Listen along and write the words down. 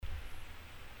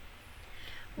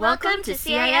Welcome to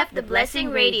CIF The Blessing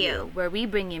Radio, where we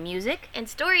bring you music and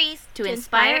stories to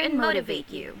inspire and motivate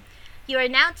you. You are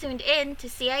now tuned in to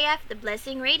CIF The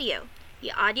Blessing Radio, the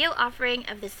audio offering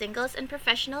of the Singles and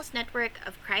Professionals Network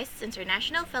of Christ's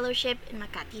International Fellowship in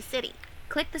Makati City.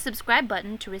 Click the subscribe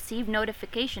button to receive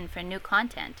notification for new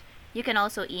content. You can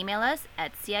also email us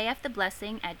at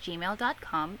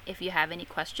ciftheblessing@gmail.com if you have any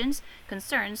questions,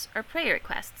 concerns, or prayer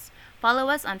requests.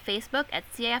 Follow us on Facebook at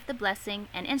CIF The Blessing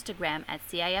and Instagram at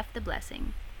CIF The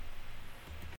Blessing.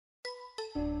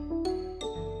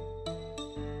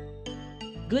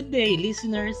 Good day,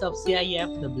 listeners of CIF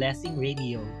The Blessing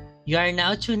Radio. You are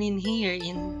now tuned in here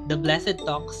in The Blessed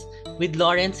Talks with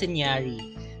Lawrence and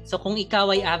Yari. So kung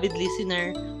ikaw ay avid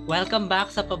listener, welcome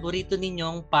back sa paborito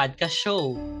ninyong podcast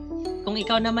show. Kung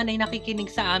ikaw naman ay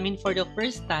nakikinig sa amin for the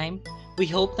first time, we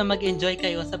hope na mag-enjoy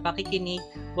kayo sa pakikinig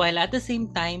while at the same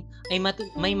time ay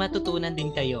may matutunan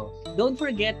din kayo. Don't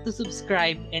forget to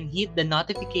subscribe and hit the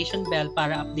notification bell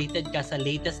para updated ka sa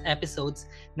latest episodes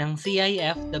ng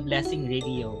CIF The Blessing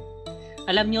Radio.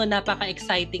 Alam nyo,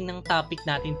 napaka-exciting ng topic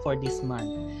natin for this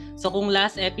month. So kung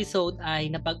last episode ay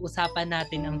napag-usapan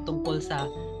natin ang tungkol sa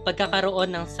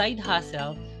pagkakaroon ng side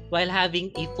hustle while having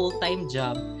a full-time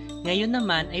job, ngayon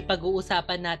naman ay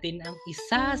pag-uusapan natin ang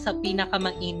isa sa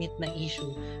pinakamainit na issue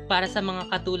para sa mga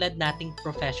katulad nating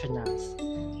professionals.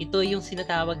 Ito yung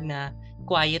sinatawag na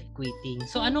quiet quitting.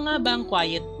 So ano nga ba ang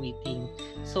quiet quitting?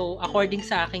 So according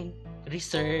sa aking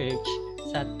research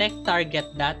sa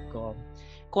techtarget.com,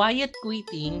 quiet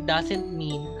quitting doesn't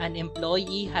mean an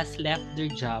employee has left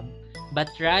their job, but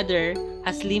rather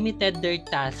has limited their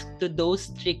task to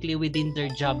those strictly within their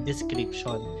job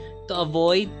description to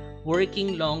avoid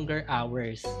working longer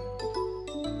hours.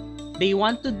 They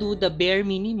want to do the bare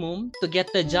minimum to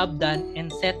get the job done and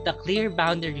set the clear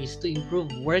boundaries to improve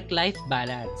work-life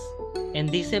balance. And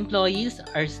these employees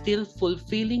are still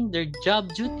fulfilling their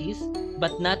job duties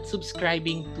but not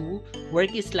subscribing to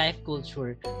work is life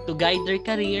culture to guide their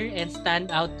career and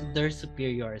stand out to their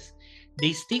superiors.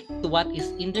 They stick to what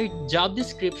is in their job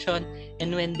description, and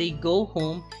when they go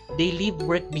home, they leave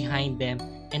work behind them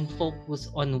and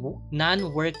focus on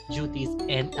non-work duties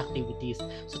and activities.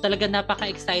 So talaga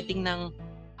napaka-exciting ng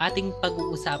ating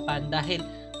pag-uusapan dahil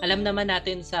alam naman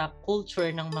natin sa culture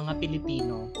ng mga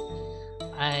Pilipino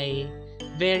ay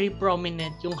very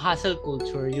prominent yung hustle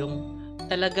culture, yung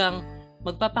talagang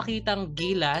magpapakitang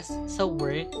gilas sa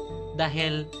work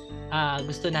dahil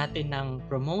gusto natin ng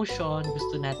promotion,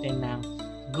 gusto natin ng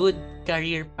good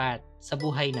career path sa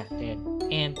buhay natin.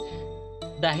 And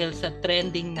dahil sa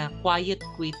trending na quiet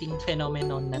quitting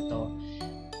phenomenon na to,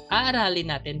 aaralin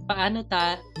natin paano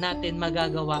natin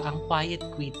magagawa ang quiet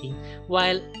quitting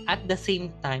while at the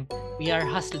same time we are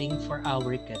hustling for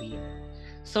our career.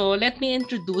 So let me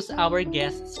introduce our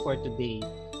guests for today.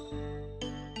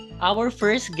 Our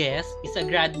first guest is a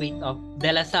graduate of De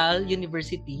La Salle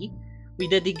University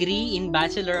with a degree in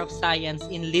Bachelor of Science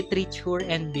in Literature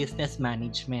and Business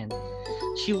Management.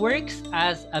 She works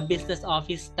as a business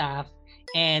office staff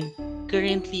and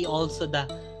currently also the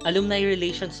Alumni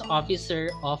Relations Officer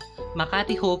of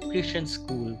Makati Hope Christian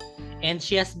School. And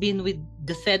she has been with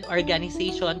the said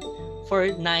organization for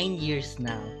 9 years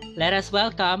now. Let us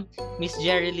welcome Miss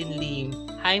Jerilyn Lim.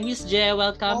 Hi, Miss Je.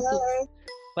 Welcome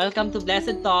to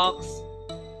Blessed Talks.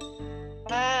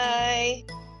 Hi.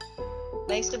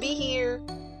 Nice to be here.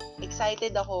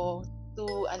 Excited ako to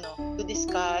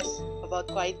discuss about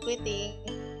quiet quitting.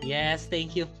 Yes,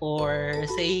 thank you for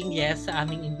saying yes sa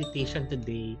aming invitation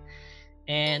today.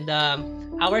 And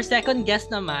our second guest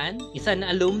naman is an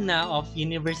alumna of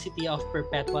University of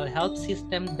Perpetual Health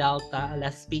System Delta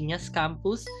Las Piñas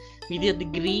campus with a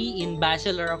degree in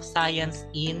Bachelor of Science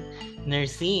in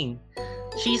Nursing.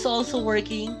 She's also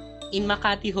working in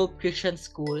Makati Hope Christian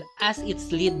School as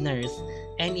its lead nurse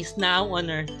and is now on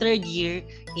her 3rd year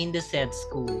in the said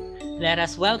school. Let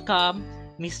us welcome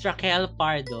Miss Raquel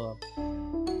Pardo.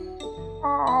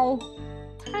 Hi.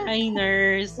 Hi,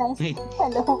 nurse.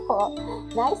 Hello po.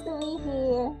 Nice to be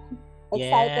here.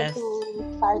 Excited to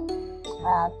start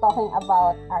talking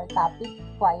about our topic,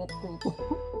 quiet quitting.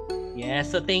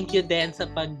 Yes, so thank you din sa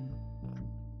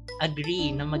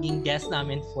pag-agree na maging guest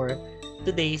namin for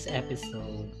today's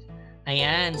episode.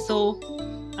 Ayan, so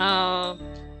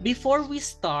before we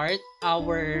start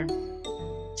our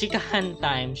chikahan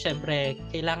time, syempre,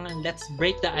 kailangan let's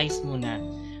break the ice muna.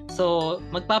 So,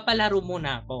 magpapalaro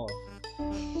muna ako.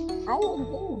 Ay,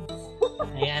 okay.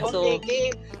 Ayan, so Okay,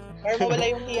 game. Para mawala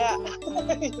yung hiya.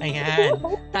 ayan.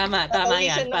 Tama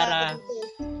yan para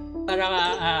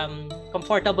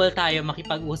comfortable tayo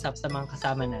makipag-usap sa mga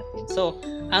kasama natin. So,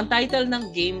 ang title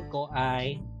ng game ko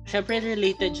ay syempre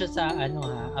related siya sa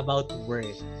about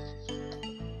work.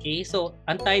 Okay, so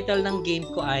ang title ng game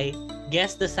ko ay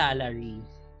Guess the Salary.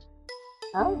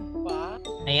 Oh. Wow.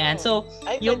 Ayan, so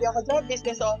Ay, yung- pwede ako dyan,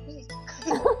 business office.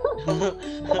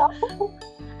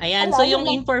 Ayan, so yung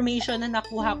information na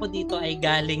nakuha ko dito ay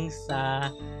galing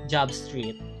sa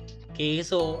JobStreet. Okay,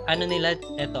 so ano nila,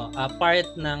 ito, part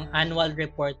ng annual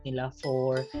report nila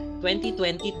for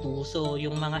 2022. So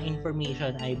yung mga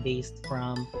information ay based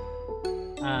from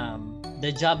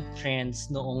the job trends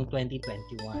noong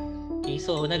 2021. Okay,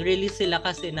 so nag-release sila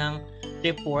kasi ng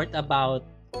report about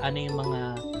ano yung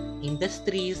mga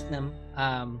industries na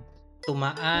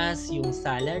tumaas yung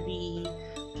salary,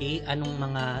 okay, anong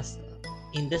mga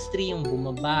industry yung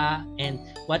bumaba, and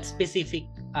what specific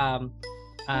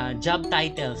job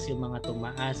titles yung mga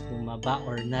tumaas, bumaba,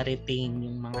 or na-retain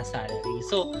yung mga salary.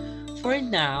 So, for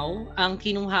now, ang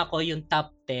kinuha ko yung top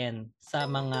 10 sa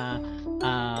mga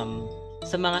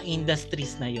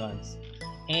industries na yon.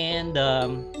 And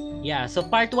yeah, so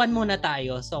part 1 muna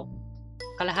tayo. So,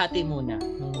 kalahati muna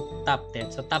ng top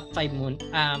 10. So, top 5 muna.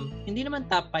 Hindi naman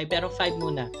top 5, pero 5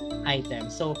 muna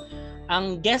items. So,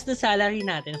 ang guess the salary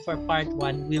natin for part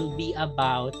 1 will be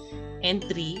about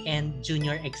entry and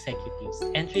junior executives.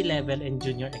 Entry level and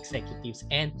junior executives.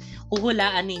 And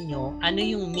huhulaan ninyo ano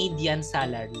yung median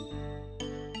salary.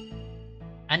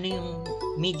 Ano yung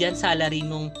median salary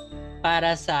nung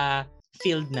para sa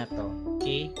field na to.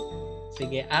 Okay?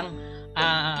 Sige, ang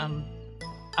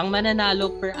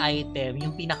mananalo per item,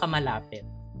 yung pinakamalapit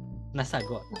na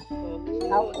sagot.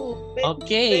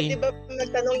 Okay. Pwede ba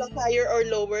magtanong lang higher or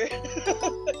lower?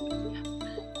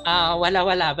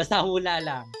 Wala. Basta hula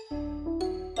lang.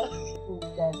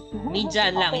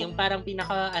 Median lang. Yung parang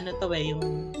pinaka,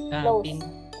 yung Close. Okay.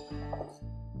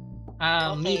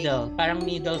 middle. Parang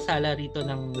middle salary to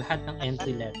ng lahat ng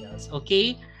entry levels.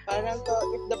 Okay? Parang to,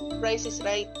 if the price is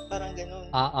right, parang ganun.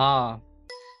 Oo.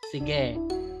 Sige.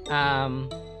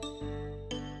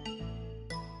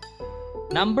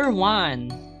 Number 1.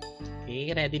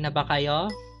 Okay, ready na ba kayo?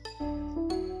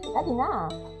 Ready na.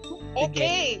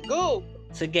 Okay, go!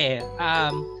 Sige.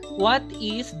 What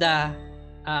is the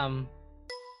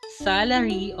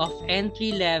salary of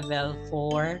entry level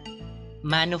for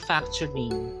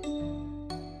manufacturing?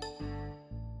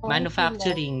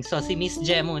 Manufacturing. So, si Miss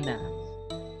Je muna.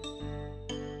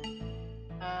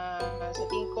 Sa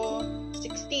tingin ko,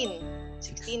 16.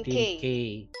 16K.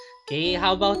 Okay,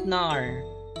 how about NAR?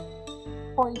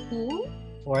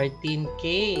 14. 14K.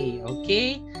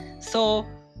 Okay? So,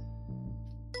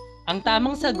 ang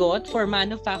tamang sagot for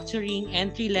manufacturing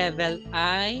entry level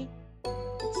ay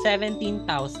 17,000.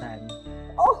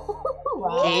 Oh,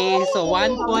 wow. Okay, so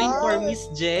 1 point for Miss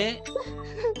Je.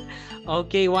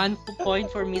 Okay, 1 point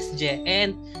for Miss Je.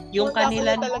 And yung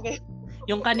kanila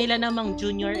namang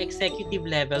junior executive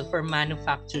level for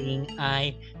manufacturing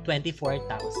ay 24,000.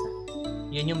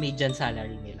 Yun yung median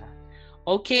salary nila.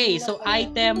 Okay, so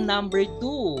item number 2.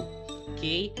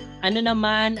 Okay, ano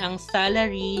naman ang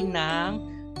salary ng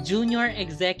junior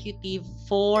executive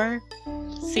for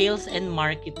sales and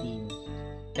marketing?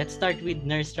 Let's start with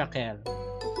Nurse Raquel.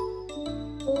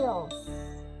 Sales.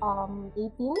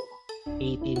 18.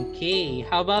 18K.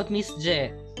 How about Miss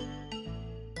Je?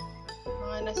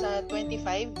 Mga nasa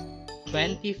 25.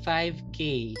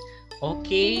 25K.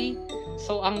 Okay.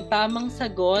 So, ang tamang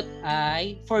sagot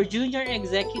ay for junior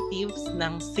executives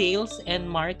ng sales and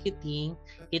marketing,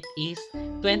 it is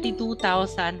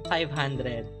 22,500.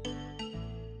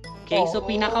 Okay, so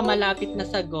pinakamalapit na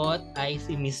sagot ay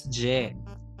si Miss Je.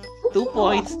 2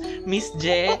 points, Miss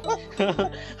Je.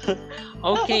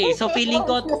 Okay, so feeling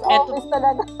ko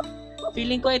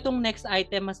itong next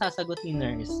item masasagot ni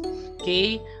Nurse.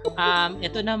 Okay?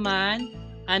 Ito naman,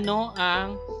 ano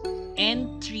ang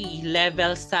entry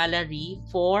level salary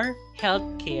for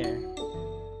healthcare?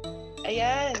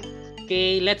 Ayan.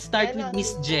 Okay, let's start with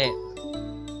Miss Je.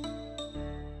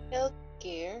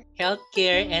 Healthcare.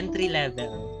 Healthcare entry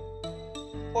level.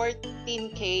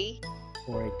 14K.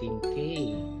 14K.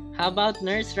 How about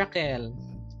Nurse Raquel?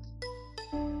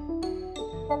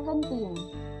 17.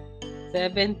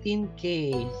 17K.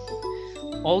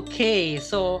 Okay,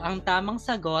 so ang tamang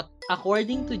sagot,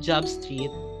 according to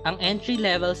JobStreet, ang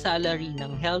entry-level salary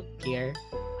ng healthcare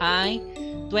ay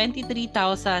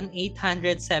 23,877.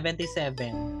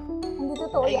 Hindi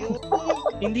totoo yan.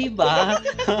 Ayun. Hindi ba?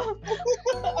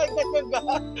 Ay, ganun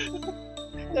ba?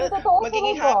 Hindi totoo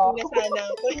Magiging talaga. happy na sana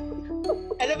ako.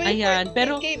 Alam mo, Ayan, yung 14K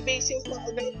pero- base yung sa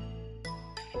ano,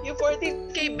 yung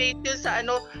 14K base yung sa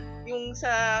ano, yung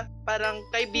sa parang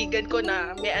kaibigan ko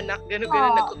na may anak, gano'n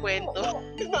nagkukwento.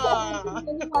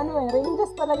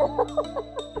 Ranges talaga.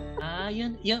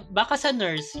 yun, baka sa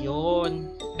nurse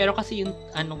yun. Pero kasi yung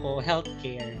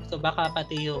healthcare. So baka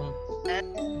pati yung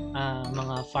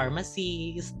mga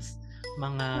pharmacists,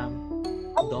 mga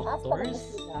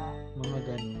doctors, mga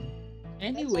ganun.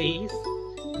 Anyways,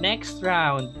 next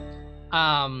round.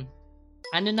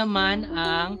 Ano naman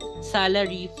ang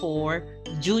salary for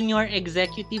junior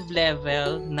executive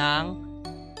level ng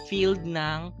field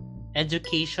ng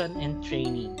education and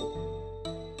training?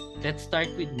 Let's start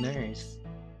with nurse.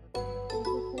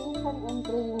 Education and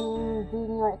training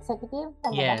junior executive?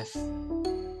 Yes.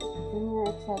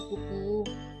 Junior executive.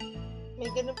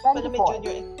 May ganun pala, may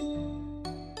junior.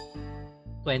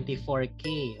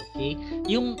 24K, okay?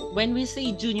 When we say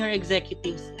junior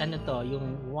executives,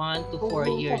 yung 1 to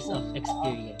 4 years of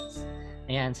experience.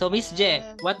 Ayan. So, Miss Je,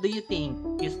 what do you think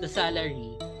is the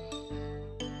salary?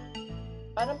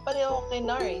 Parang pareho kay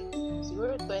Nar eh.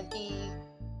 Siguro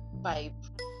 25.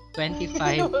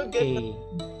 25K.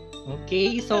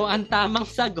 Okay, so ang tamang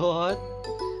sagot,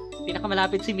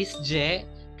 pinakamalapit si Miss Je,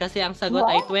 kasi ang sagot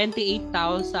ay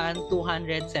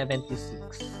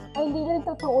 28,276. Ay, hindi rin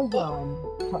totoo yun.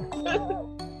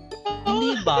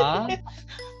 Hindi ba?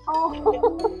 Oh.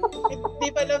 Hindi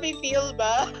pa na-feel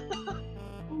ba?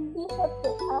 Hindi siya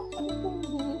actually,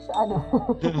 hindi siya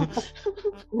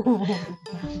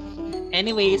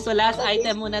Anyway, so last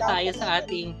item muna tayo sa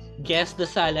ating Guess the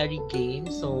Salary game.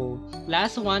 So,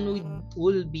 last one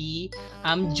will be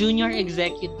junior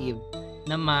executive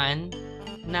naman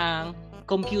ng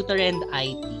computer and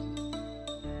IT.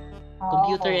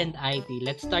 Computer and IT.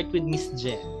 Let's start with Miss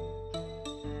Je.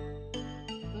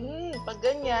 Pag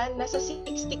ganyan, nasa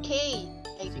 60K.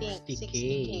 I think. 60K.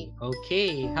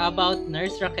 Okay. How about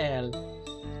Nurse Raquel?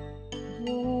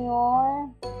 Junior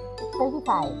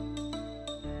 35.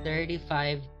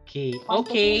 35K.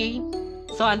 Okay.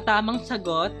 So, ang tamang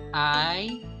sagot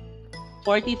ay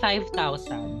 45,000.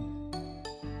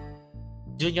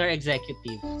 Junior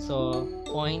executive. So,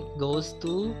 point goes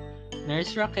to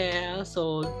Nurse Raquel.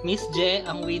 So, Miss Je,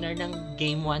 ang winner ng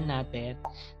game 1 natin.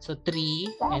 So, 3.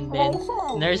 And then,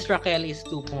 Nurse Raquel is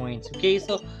 2 points. Okay,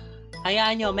 so,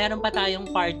 hayaan nyo, meron pa tayong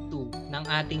part 2 ng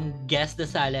ating Guess the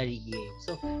Salary game.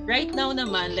 So, right now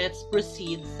naman, let's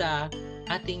proceed sa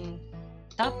ating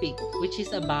topic, which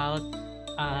is about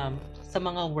sa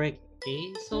mga work. Okay,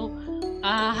 so,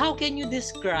 how can you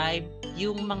describe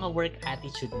yung mga work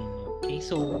attitude ninyo? Okay,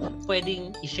 so,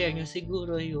 pwedeng i-share nyo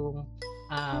siguro yung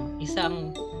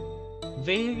isang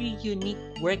very unique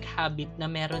work habit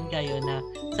na meron kayo na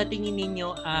sa tingin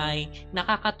ninyo ay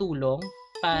nakakatulong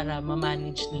para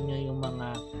ma-manage ninyo yung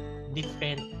mga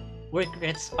different work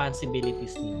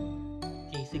responsibilities ninyo.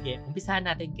 Okay, sige. Umpisahan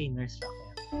natin kay Nurse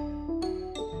Raquel.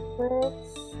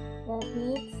 Works,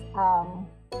 habits,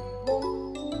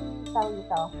 tawag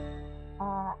ito,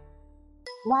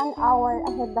 1 hour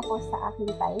ahead ako sa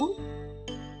aking time.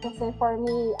 Kasi for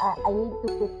me, I need to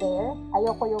prepare.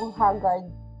 Ayoko yung haggard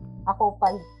ako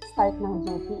pag start ng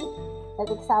duty.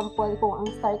 Like example, kung ang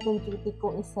start ng duty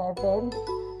ko is 7,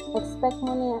 expect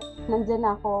mo na nandyan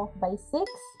ako by 6,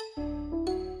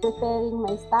 preparing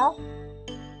my stuff.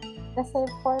 Kasi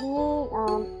for me,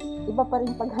 iba pa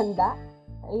rin paghanda.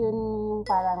 Ayun yung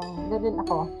parang ganun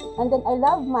ako. And then I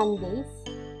love Mondays.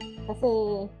 Kasi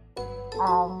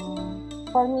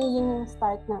for me, yun yung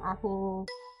start ng aking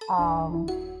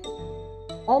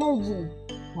energy.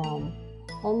 Yan.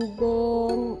 And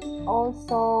then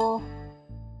also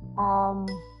ano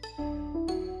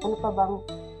pa bang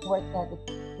work ethic?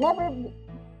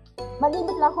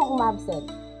 Malimit lang akong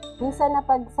umabsent. Minsan na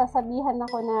pagsasabihan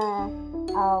ako na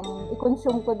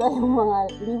i-consume ko daw yung mga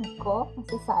leave ko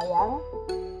kasi sayang.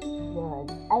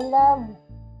 Yun. I love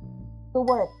to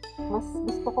work. Mas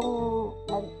gusto kong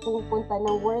nagpupunta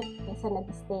ng work kaysa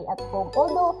nag-stay at home.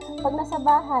 Although, pag nasa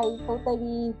bahay,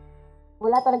 totally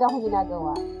wala talaga akong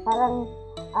ginagawa. Parang,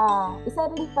 isa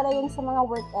rin pala yun sa mga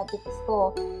work ethics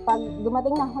ko. Pag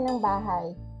dumating na ako ng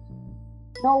bahay,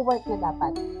 no work na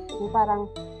dapat. Yung parang,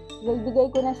 ibigay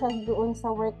ko na siya doon sa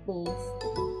workdays,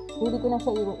 hindi ko na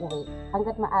siya iuwi.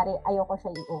 Hanggat maaari, ayoko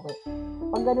siya iuwi.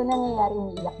 Pag gano'n nangyayari,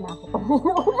 umiiyak na ako.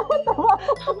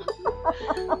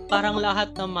 Pag Parang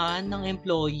lahat naman ng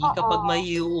employee kapag may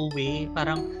iuwi,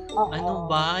 parang ano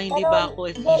ba, hindi ba ako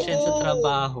efficient sa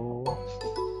trabaho?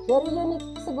 Very unique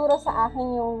siguro sa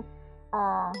akin yung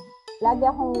lagi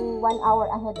akong 1 hour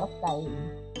ahead of time.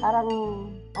 Parang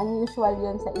unusual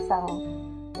yun sa isang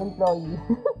employee.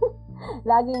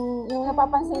 Laging, yung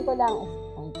napapansin ko lang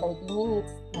is 30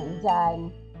 minutes, nandyan,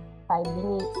 5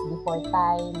 minutes before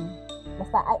time.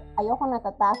 Basta ayokong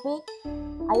nata-traffic,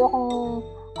 ayokong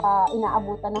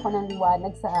inaabutan ako ng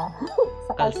liwanag sa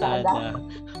kalsada.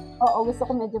 Oo, gusto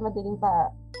ko medyo madilim pa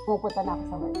pupunta na ako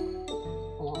sa work.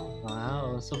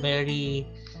 So very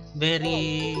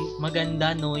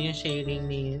maganda no yung sharing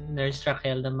ni Nurse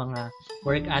Raquel ng mga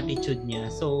work attitude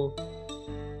niya. So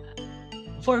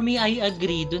for me, I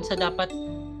agree dun sa dapat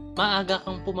maaga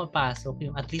kang pumapasok,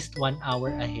 yung at least 1 hour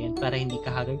ahead para hindi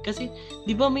ka haggard. Kasi,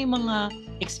 di ba may mga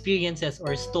experiences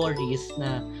or stories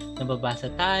na nababasa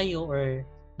tayo or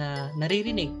na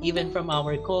naririnig even from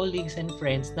our colleagues and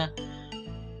friends na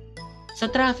sa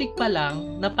traffic pa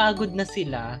lang, napagod na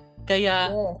sila,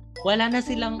 kaya wala na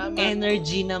silang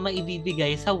energy na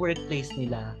maibibigay sa workplace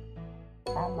nila.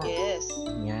 Tama. Yes.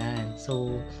 Yan.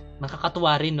 So,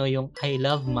 nakakatuwa rin no yung I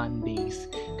love Mondays.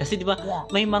 Kasi 'di ba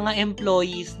may mga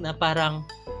employees na parang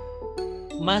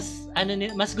mas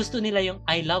gusto nila yung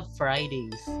I love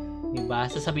Fridays. 'Di ba?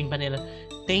 Sasabihin pa nila,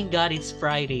 "Thank God it's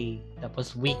Friday."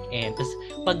 Tapos weekend. Tapos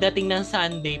pagdating ng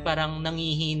Sunday, parang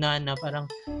nangihina na, parang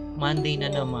Monday na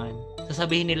naman.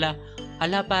 Sasabihin nila,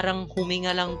 "Hala, parang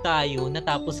huminga lang tayo,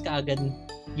 natapos kaagad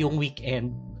yung weekend."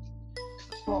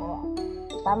 Oo.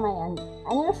 Tama yan.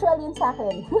 Unusual yun sa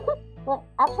akin. Well,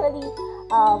 actually,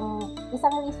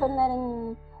 isang reason na rin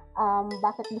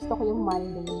bakit gusto ko yung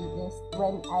Monday is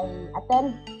when I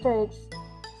attend church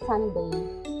Sunday,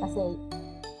 kasi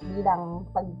bilang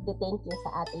pag-thank you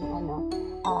sa ating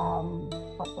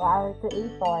to our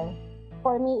Creator,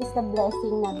 for me is the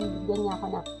blessing na bibigyan niya ako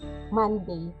ng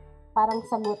Monday, parang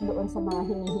sagot doon sa mga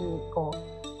hinihingi ko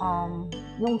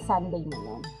nung Sunday na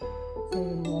yun. So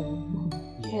yun.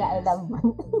 Kaya I love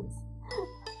Mondays.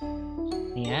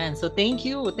 Yan. So, thank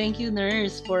you,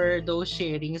 Nurse, for those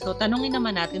sharing. So, tanungin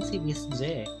naman natin si Miss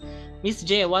J. Miss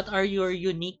J, what are your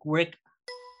unique work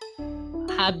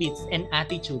habits and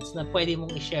attitudes na pwede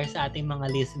mong i-share sa ating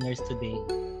mga listeners today?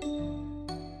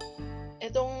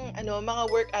 Itong mga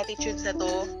work attitudes na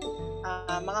to,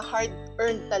 mga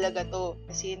hard-earned talaga to.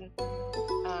 Kasi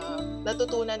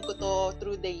natutunan ko to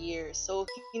through the years. So,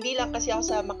 hindi lang kasi ako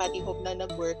sa Makati Hope na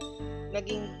nag-work.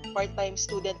 Naging part-time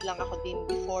student lang ako din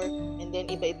before, and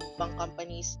then iba-ibang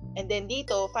companies. And then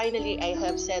dito, finally, I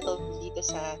have settled dito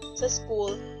sa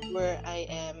school where I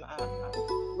am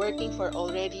working for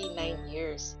already 9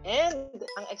 years. And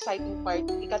ang exciting part,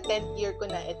 ika-10th year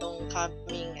ko na itong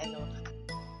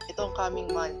coming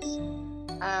months.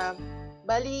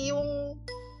 Bali yung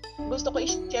gusto ko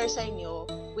i-share sa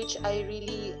inyo, which I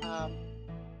really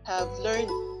have learned,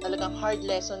 talagang hard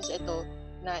lessons ito,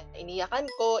 na iniyakan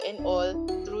ko and all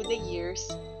through the years.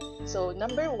 So,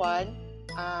 number 1,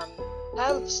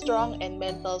 have strong and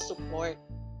mental support.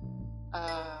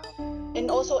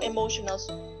 And also emotional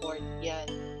support. Yan.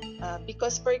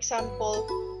 Because, for example,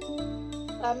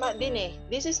 tama din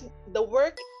this is the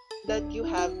work that you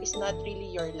have is not really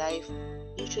your life.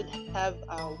 You should have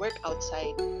work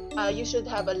outside. You should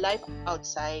have a life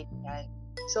outside. Yan.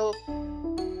 So,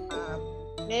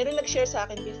 meron nag-share sa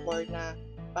akin before na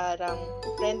parang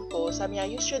friend ko, sabi niya,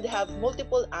 you should have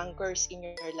multiple anchors in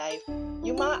your life.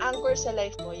 Yung mga anchors sa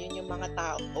life mo, yun yung mga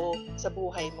tao sa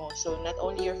buhay mo. So, not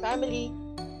only your family,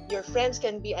 your friends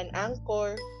can be an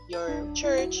anchor, your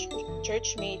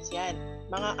churchmates, yan.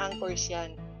 Mga anchors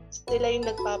yan. Sila yung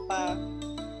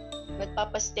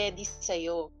nagpapa-steady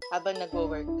sa'yo habang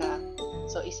nagwo-work ka.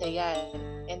 So, isa yan.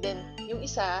 And then, yung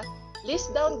isa,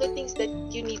 list down the things that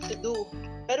you need to do.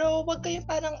 Pero wag kayong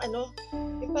parang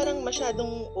yung parang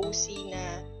masyadong OC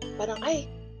na parang, ay,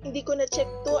 hindi ko na-check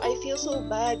to, I feel so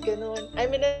bad, ganun. I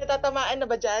mean, natatamaan na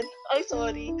ba dyan? Ay,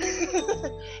 sorry.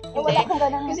 Wala kang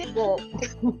ganun.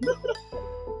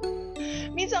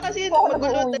 Minsan kasi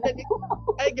magulo talaga.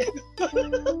 Ay, ganun.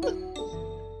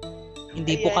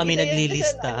 Hindi po kami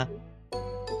naglilista.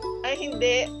 Ay,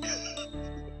 hindi.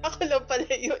 Ako lang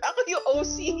pala yun. Ako yung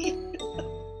OC.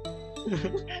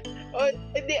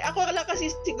 Hindi, ako lang kasi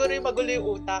siguro yung magulo yung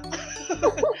utak.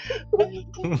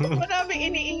 Maraming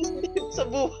iniisip sa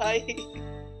buhay.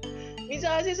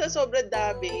 Minsan kasi sa sobrang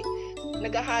dami,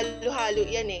 naghahalo-halo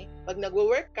yan Pag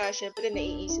nagwo-work ka, syempre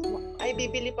naiisip mo, ay,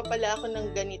 bibili pa pala ako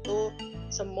ng ganito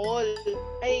sa mall.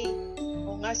 Ay,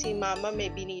 o nga, si mama may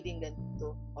biniling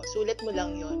ganito. O, sulat mo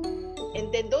lang yon.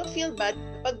 And then, don't feel bad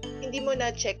pag hindi mo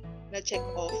na-check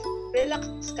off.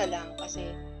 Relax ka lang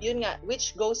kasi yun nga,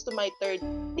 which goes to my third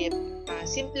tip,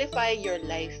 simplify your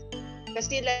life.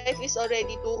 Kasi life is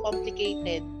already too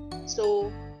complicated.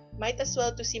 So, might as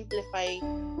well to simplify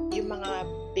yung mga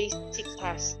basic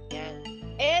tasks. Yan.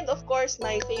 And of course,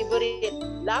 my favorite,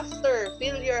 laughter.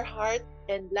 Fill your heart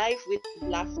and life with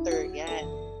laughter. Yan.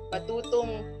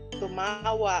 Matutong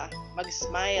tumawa,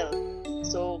 mag-smile.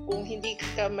 So, kung hindi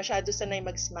ka masyado sanay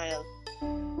mag-smile,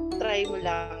 try mo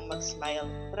lang mag-smile.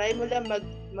 Try mo lang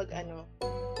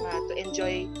to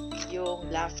enjoy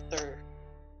yung laughter.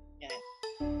 Yan.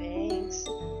 Thanks.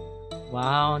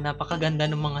 Wow, napakaganda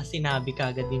ng mga sinabi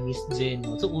kagad ni Miss Jen.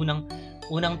 No? So unang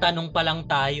tanong pa lang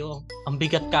tayo, ang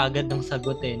bigat kagad ng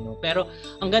sagot no. Pero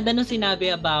ang ganda nung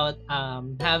sinabi about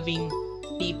having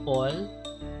people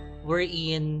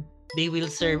wherein they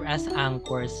will serve as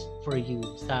anchors for you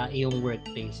sa iyong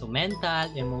workplace. So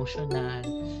mental, emotional,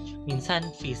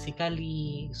 minsan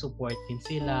physically, support din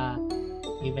sila,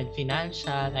 even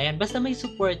financial. Ayan, basta may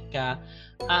support ka,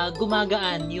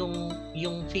 gumagaan yung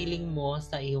feeling mo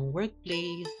sa iyong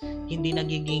workplace, hindi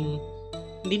nagiging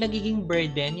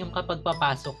burden yung kapag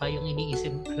papasok ka, yung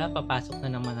iniisip, papasok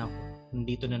na naman ako.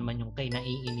 Nandito na naman yung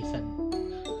naiinisan.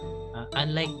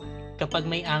 Unlike kapag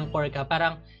may anchor ka,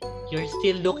 parang you're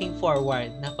still looking forward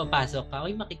na papasok ka.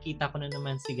 Uy, makikita ko na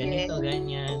naman si ganito,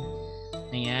 ganyan.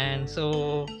 Ayan.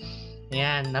 So,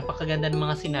 ayan, napakaganda ng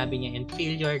mga sinabi niya. And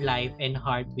fill your life and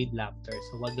heart with laughter.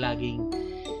 So, wag laging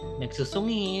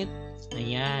nagsusungit.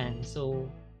 Ayan. So,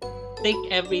 take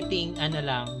everything,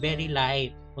 very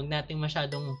light. Wag nating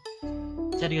masyadong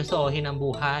seryosohin ang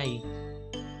buhay.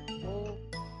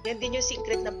 Yan din yung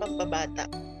secret ng pampabata.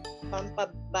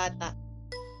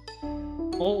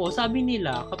 Oo, sabi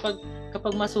nila,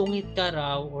 kapag masungit ka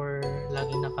raw or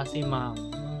laging nakasimam,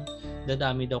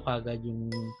 dadami daw kagad yung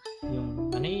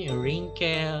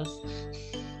wrinkles.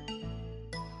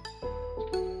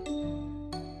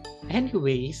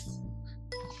 Anyways,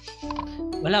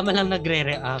 wala man lang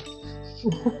nagre-react.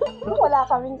 Wala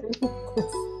kaming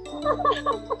wrinkles.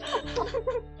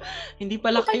 Hindi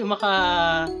pala kayo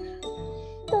maka-react.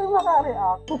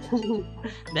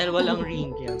 Dahil walang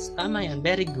wrinkles. Tama yan.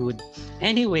 Very good.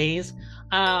 Anyways,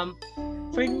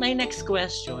 for my next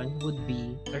question would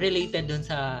be related dun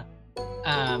sa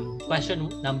question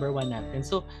number 1 natin.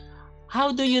 So,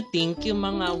 how do you think yung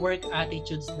mga work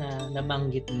attitudes na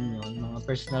nabanggit ninyo, yung mga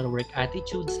personal work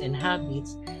attitudes and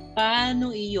habits, paano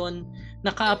iyon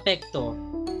naka-apekto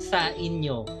sa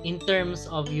inyo in terms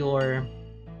of your,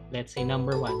 let's say,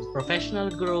 number 1, professional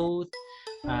growth,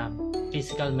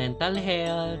 physical, mental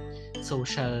health,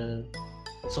 social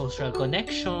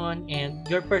connection, and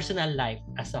your personal life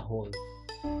as a whole?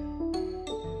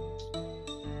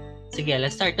 Sige,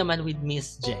 let's start naman with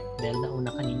Miss Jen dahil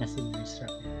nauna kanina si Nurse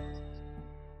Raquel.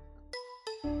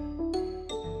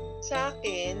 Sa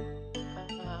akin,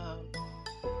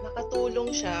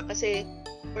 nakatulong siya kasi,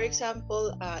 for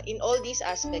example, in all these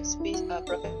aspects,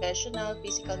 professional,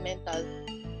 physical, mental,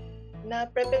 na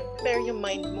prepare yung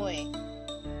mind mo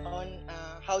on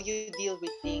how you deal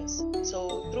with things.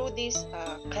 So through these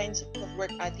kinds of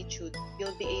work attitude,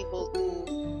 you'll be able to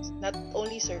not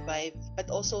only survive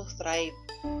but also thrive.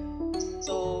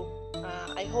 So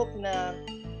I hope na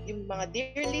yung mga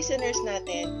dear listeners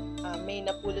natin, may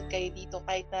napulot kayo dito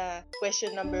kahit na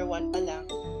question number 1 pa lang.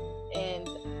 And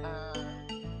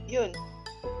yun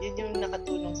yung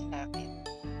nakatulong sa akin.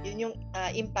 Yun yung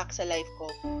impact sa life ko.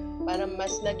 Para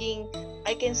mas naging,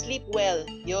 I can sleep well.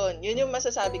 Yun yung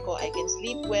masasabi ko. I can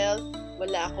sleep well.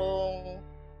 Wala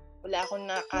akong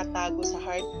nakatago sa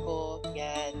heart ko.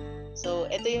 Yan. So,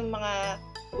 ito yung mga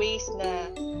ways na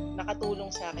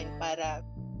nakatulong sa akin para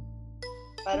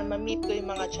ma-meet ko yung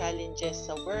mga challenges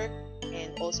sa work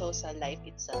and also sa life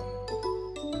itself.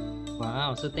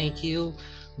 Wow. So, thank you.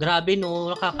 Grabe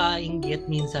no, nakakainggit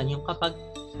minsan yung kapag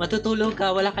matutulog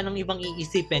ka, wala ka nang ibang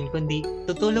iisipin, kundi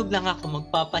tutulog lang ako,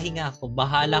 magpapahinga ako,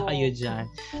 bahala kayo dyan.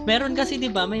 Meron kasi,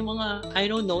 di ba, may mga, I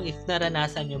don't know if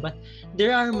naranasan nyo, but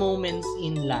there are moments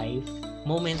in life,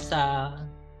 moments sa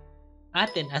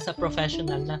atin as a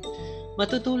professional na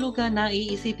matutulog ka na,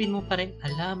 iisipin mo pa rin,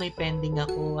 ala, may pending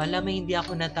ako, ala, may hindi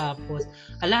ako natapos,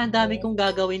 ala, ang dami kong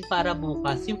gagawin para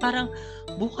bukas. Yung parang,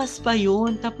 bukas pa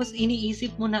yun, tapos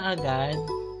iniisip mo na agad.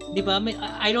 Di ba?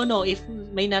 I don't know if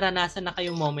may naranasan na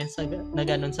kayong moments na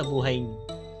ganun sa buhay niyo.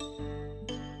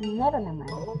 Meron naman.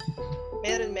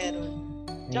 Meron.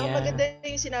 Tsaka maganda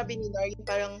yung sinabi ni Nar, yung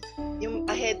parang yung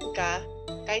ahead ka,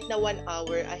 kahit na 1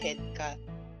 hour ahead ka.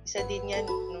 Isa din yan,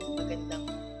 magandang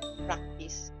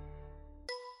practice.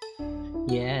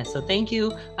 Yeah, so thank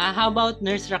you. How about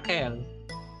Nurse Raquel?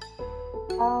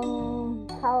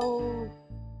 How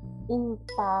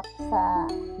impact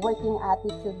sa working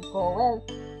attitude ko? Well,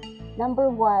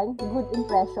 number 1, good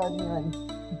impression yun.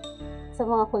 Sa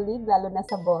mga colleague, lalo na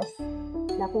sa boss,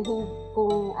 na kung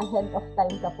ahead of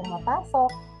time ka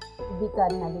pumapasok, hindi ka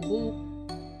nalilate,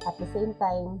 at the same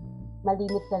time,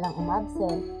 malimit ka lang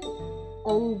umabsent.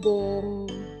 And then,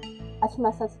 as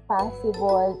much as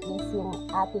possible is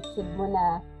yung attitude mo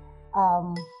na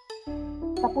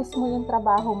tapos mo yung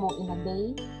trabaho mo in a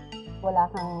day,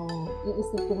 wala kang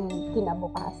iisipin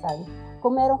kinabukasan.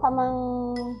 Kung meron ka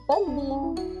mang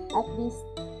pending, at least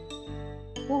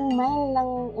yung mind ng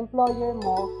employer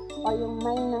mo o yung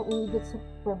mind ng immediate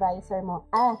supervisor mo,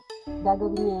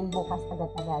 gagawin niya yun bukas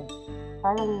agad-agad.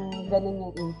 Parang ganun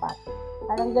yung impact.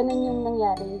 Parang ganun yung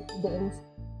nangyari din.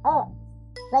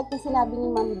 Like yung sinabi ni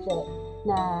Ma'am Je,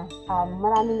 na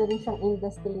marami na rin siyang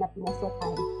industry na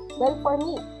pinasukan. Well, for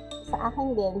me, sa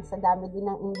akin din, sa dami din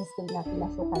ng industry na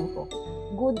pinasukan ko,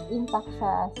 good impact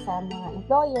siya sa mga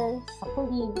employers, sa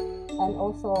colleague, and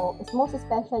also, most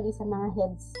especially sa mga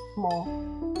heads mo.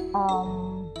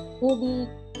 Hindi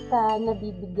ka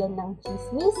nabibigyan ng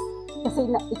chismis kasi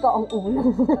ikaw ang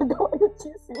unang nagawa ng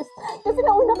chismis. Kasi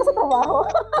nauna ka sa trabaho.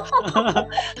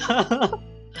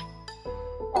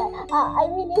 I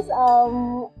mean is,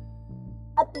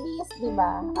 at least, di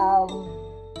ba,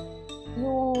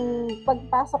 yung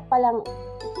pagpasok pa lang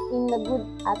in a good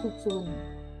attitude,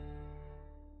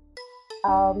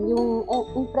 yung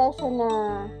impression na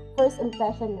first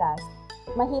impression last,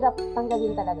 mahirap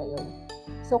tanggalin talaga yun.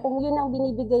 So, kung yun ang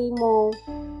binibigay mo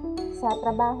sa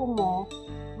trabaho mo,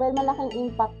 well, malaking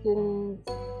impact yun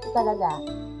talaga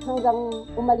hanggang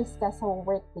umalis ka sa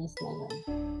workplace na yun.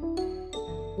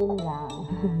 Yun lang.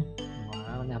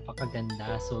 Wow,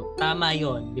 napakaganda. So, tama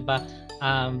yun, di ba?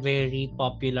 Very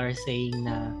popular saying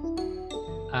na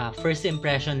first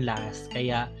impression last.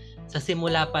 Kaya, sa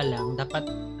simula pa lang, dapat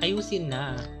ayusin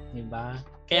na, di ba?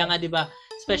 Kaya nga, di ba,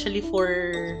 especially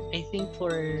I think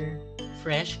for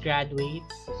fresh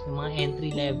graduates, yung mga entry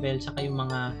level, saka yung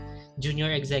mga junior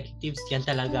executives, yan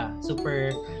talaga.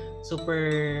 Super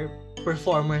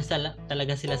performers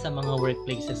talaga sila sa mga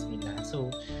workplaces nila.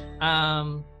 So,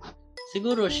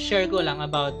 siguro share ko lang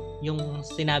about yung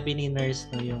sinabi ni nurse,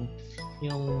 no,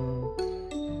 yung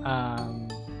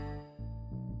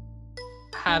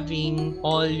having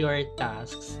all your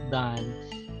tasks done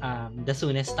the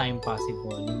soonest time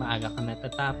possible, yung maaga ka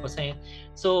natatapos.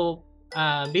 So,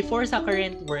 before sa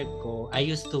current work ko, I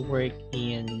used to work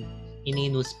in a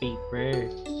newspaper.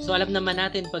 So, alam naman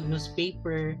natin pag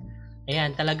newspaper,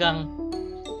 ayan, talagang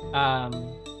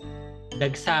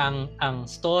dagsa ang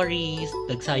stories,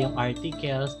 dagsa yung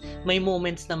articles. May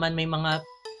moments naman, may mga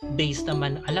days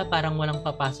naman, parang walang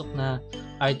papasok na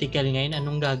article ngayon,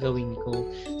 anong gagawin ko?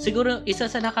 Siguro, isa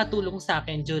sa nakatulong sa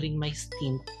akin during my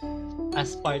stint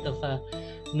as part of a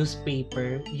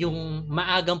newspaper, yung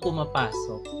maagang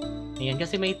pumapasok. Ayan,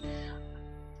 kasi may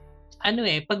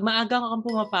pag maagang kang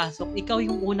pumapasok, ikaw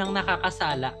yung unang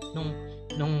nakakasala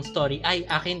nung story. Ay,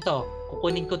 akin to.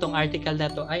 Kukunin ko tong article na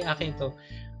to. Ay, akin to.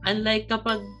 Unlike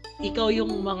kapag ikaw yung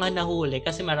mga nahuli,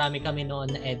 kasi marami kami noon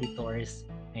na editors.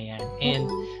 Ayan. And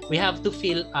we have to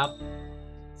fill up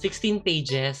 16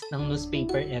 pages ng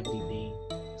newspaper every day.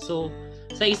 So,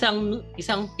 sa isang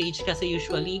page kasi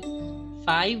usually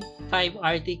 5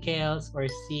 articles or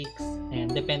 6,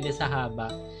 and depende sa haba.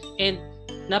 And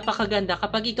napakaganda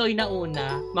kapag ikaw yung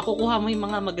nauna, makukuha mo yung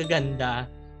mga magaganda,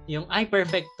 yung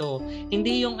perfecto.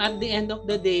 Hindi yung at the end of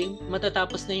the day,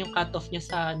 matatapos na yung cut-off niya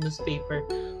sa newspaper.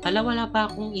 Wala pa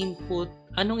akong input.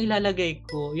 Anong ilalagay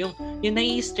ko? Yung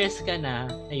nai-stress ka na.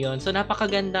 Ayun. So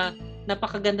napakaganda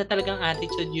talagang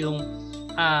attitude yung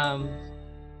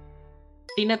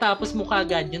tinatapos mo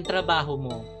kagad yung trabaho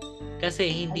mo. Kasi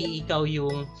hindi ikaw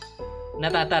yung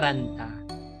natataranta.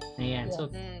 Ayan. So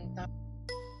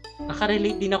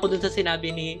nakarelate din ako dun sa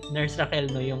sinabi ni Nurse Raquel,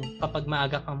 no, yung kapag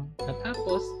maaga kang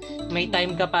natapos, may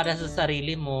time ka para sa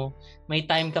sarili mo, may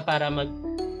time ka para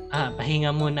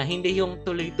pahinga muna. Hindi yung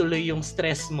tuloy-tuloy yung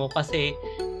stress mo kasi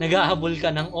nag-ahabol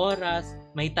ka ng oras,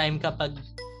 may time ka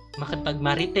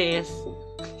makipagmarites,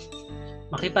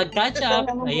 makipag-catch up,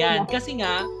 ayan, kasi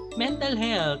nga, mental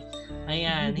health,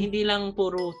 ayan, hindi lang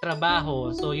puro trabaho,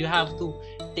 so you have to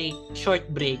take short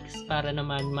breaks para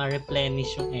naman ma-replenish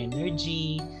yung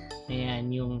energy,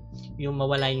 ayan, yung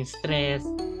mawala yung stress,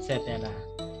 etc.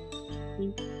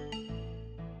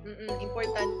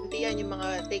 Importante yan, yung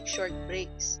mga take short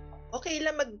breaks. Okay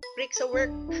lang mag-break sa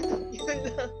work. Yun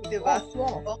lang, di ba?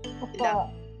 Yes.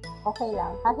 Okay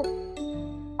lang. Kahit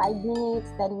 5 minutes,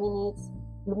 10 minutes,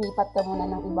 lumipat ka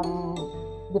muna ng ibang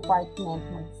department,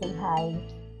 mag-say hi.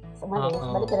 So,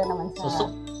 balik ka na naman sa... So,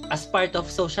 as part of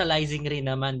socializing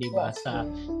rin naman, di ba, sa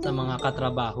mga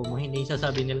katrabaho mo, hindi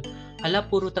sasabi nila,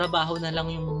 puro trabaho na lang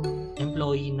yung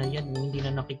employee na yan, hindi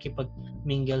na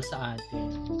nakikipag-mingle sa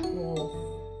atin. Yes.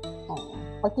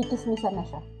 Pagkikismisan na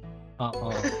siya.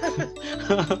 Oo.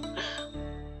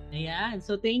 Ayan.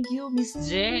 So, thank you, Miss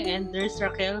J and Nurse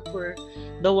Raquel for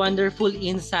the wonderful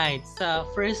insights sa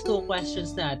first 2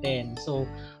 questions natin. So,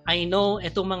 I know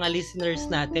itong mga listeners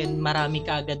natin, marami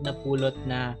kaagad na pulot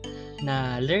na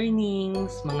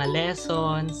learnings, mga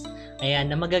lessons,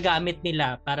 ayan, na magagamit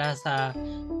nila para sa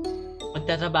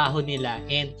pagtatrabaho nila.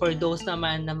 And for those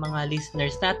naman ng mga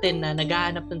listeners natin na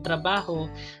naghahanap ng trabaho,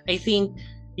 I think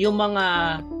yung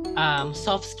mga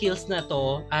soft skills na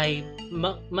to ay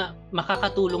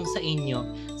makakatulong sa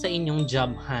inyo sa inyong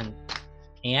job hunt.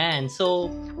 Ayan.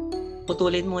 So,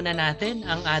 putulin muna natin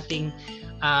ang ating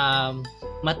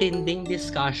matinding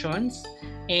discussions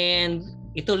and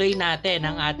ituloy natin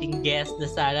ang ating Guess the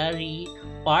Salary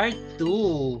Part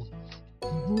 2.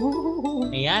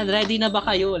 Ayan, ready na ba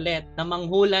kayo ulit na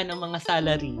manghula ng mga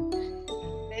salary?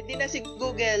 Ready na si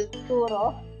Google.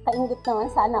 Siguro, kaingit naman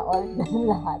sana all ganun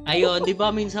lahat. Ayun, di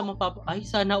ba minsan ay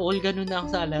sana all ganun na ang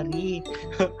salary.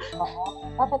 Oo.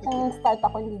 Bakit nang start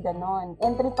ako hindi ganon?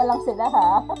 Entry pa lang sila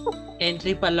ha.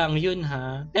 Entry pa lang yun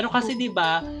ha. Pero kasi di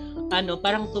ba,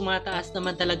 parang tumataas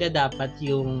naman talaga dapat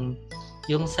yung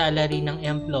salary ng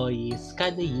employees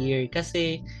kada year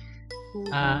kasi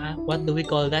what do we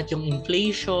call that? Yung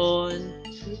inflation,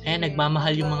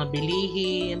 nagmamahal yung mga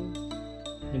bilihin,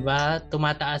 di ba?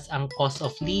 Tumataas ang cost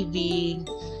of living.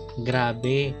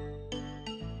 Grabe.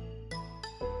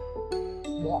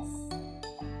 Yes.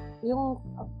 Yung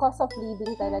cost of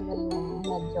living talaga yung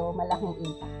medyo malaking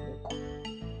impact dito.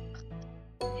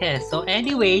 Yes. So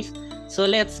anyways, so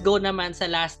let's go naman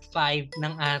sa last 5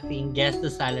 ng ating Guess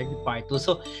the Salary Part 2.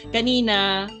 So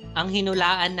kanina, ang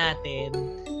hinulaan natin,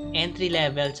 entry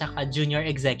level tsaka junior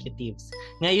executives.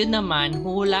 Ngayon naman,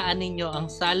 huhulaan ninyo ang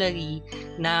salary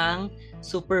ng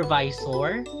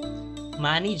supervisor,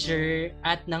 manager,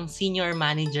 at ng senior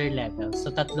manager level.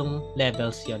 So, 3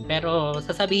 levels yon. Pero,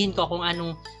 sasabihin ko kung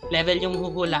anong level yung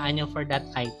huhulaan nyo for that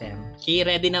item. Okay,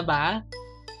 ready na ba?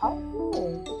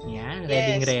 Okay. Yan,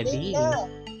 Yes, ready.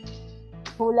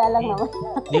 Hula lang naman.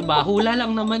 Diba? Hula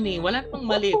lang naman eh. Wala pang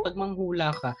mali pag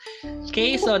manghula ka.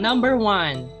 Okay, so number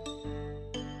 1.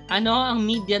 Ano ang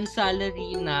median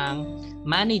salary ng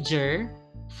manager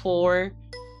for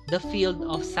the field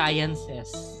of sciences?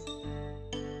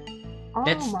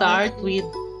 Let's start with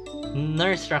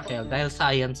Nurse Raquel dahil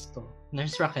science to.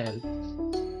 Nurse Raquel.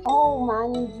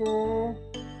 Manager.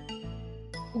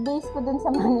 I-base ko dun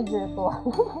sa manager ko.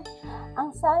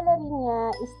 Ang salary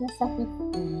niya is nasa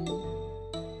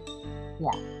 50.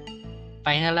 Yeah.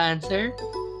 Final answer?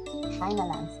 Final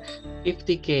answer.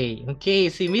 50K. Okay,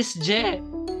 si Miss Je.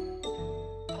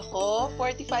 Ako,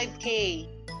 45K.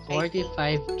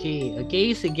 45K.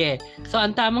 Okay, sige. So,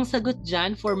 ang tamang sagot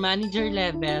dyan for manager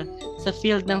level sa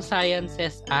field ng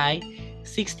sciences ay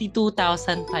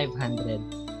 62,500.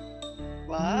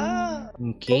 Wow!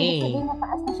 Okay. Sabi,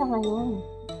 mataas na siya ngayon.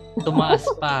 Tumaas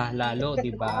pa lalo,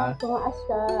 di ba? Tumaas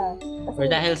siya. Kasi,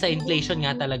 Or dahil sa inflation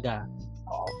nga talaga.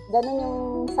 ganun yung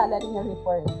salary niya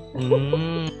before.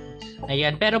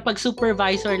 Ayan, pero pag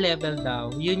supervisor level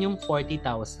daw, yun yung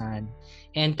 40,000.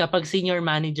 And kapag senior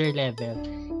manager level,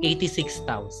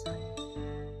 86,000.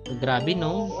 So, grabe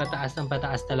no? Pataas ng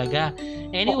pataas talaga.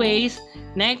 Anyways,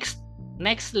 next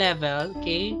level,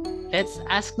 okay? Let's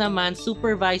ask naman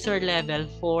supervisor level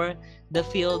for the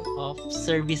field of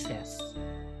services.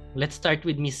 Let's start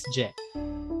with Miss Je.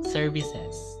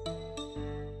 Services.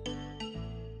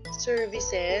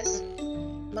 Services,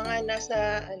 mga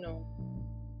nasa,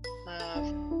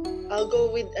 I'll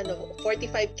go with,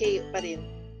 45K pa rin.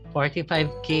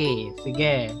 45K.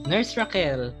 Sige. Nurse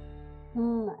Raquel.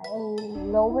 May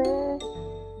lower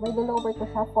ko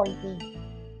siya,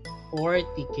 40.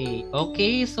 40K.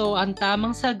 Okay, so ang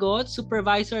tamang sagot,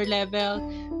 supervisor level,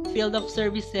 field of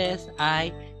services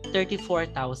ay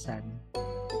 34,000.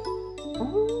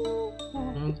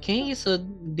 Okay, so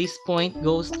this point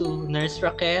goes to Nurse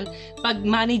Raquel. Pag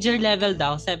manager level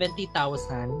daw, 70,000.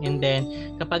 And then,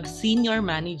 kapag senior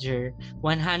manager,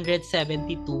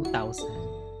 172,000.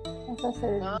 Sa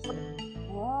services.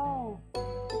 Wow.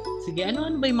 Sige, ano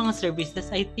ba yung mga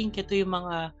services? I think ito yung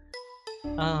mga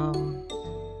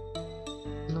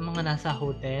mga nasa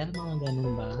hotel, mga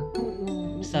ganun ba?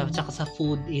 Tsaka sa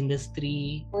food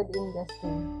industry. Food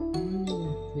industry.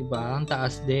 Diba? Ang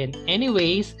taas din.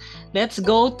 Anyways, let's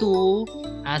go to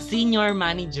senior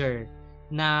manager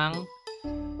ng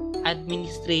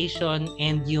administration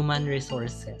and human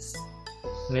resources.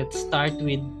 Let's start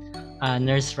with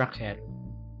Nurse Raquel.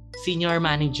 Senior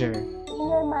manager.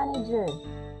 Senior manager.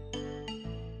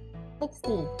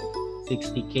 60.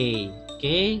 60K.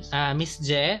 Okay. Miss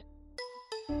Je.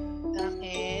 Sa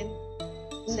akin,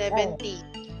 70.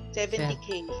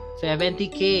 70K.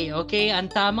 70K. Okay, ang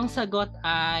tamang sagot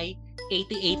ay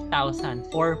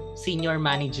 88,000 for senior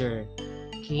manager.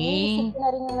 Okay. Isip na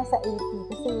rin yung nasa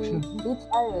 80 kasi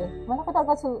HR eh. Malaki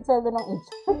talaga sweldo ng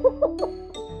HR.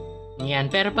 Yan.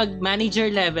 Pero pag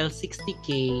manager level, 60K.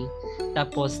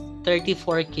 Tapos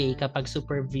 34K kapag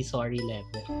supervisory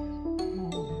level.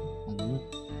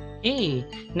 Okay.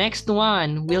 Next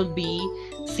one will be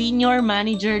senior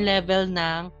manager level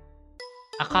ng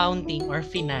accounting or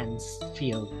finance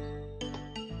field.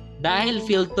 Dahil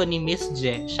field to ni Miss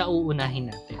Je, siya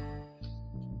uunahin natin.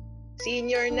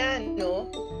 Senior na, no?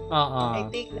 Oo. I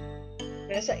think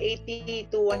nasa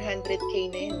 80 to 100k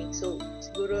na yun. So,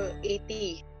 siguro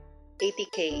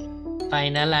 80k.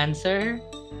 Final answer?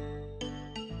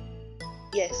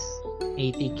 Yes.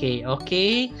 80k.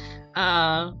 Okay.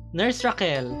 Nurse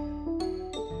Raquel.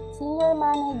 Senior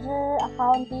manager,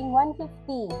 accounting,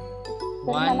 150.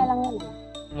 Pirma na lang yun.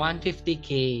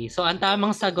 150k. So, ang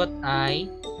tamang sagot ay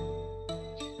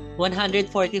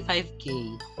 145k.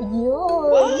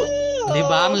 Yun! Wow! Di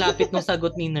ba? Ang lapit ng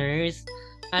sagot ni Nurse.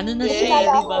 Ano na Yes. siya,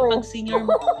 di ba? Ako eh. Pag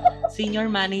senior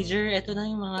manager, eto na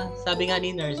yung mga, sabi nga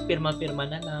ni Nurse, pirma-pirma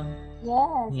na lang.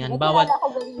 Yes. Yan, May bawat- kilala ko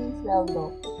ganun yung sweldo.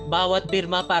 Bawat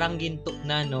pirma parang ginto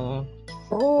na, no?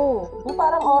 True. Yung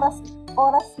parang oras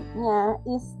niya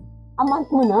is a month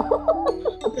mo na.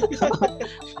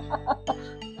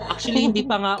 Actually, hindi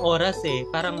pa nga oras eh.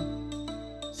 Parang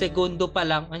segundo pa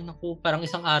lang. Ay, naku, parang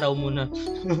isang araw mo na.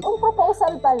 Yung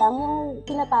proposal pa lang, yung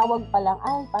tinatawag pa lang,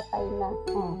 ay, patay na.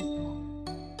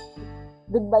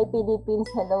 Goodbye Philippines,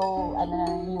 hello,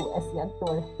 US yan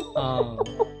tour.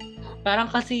 Parang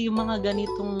kasi yung mga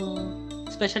ganitong,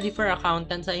 especially for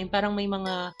accountants, ay parang may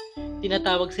mga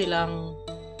tinatawag silang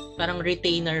parang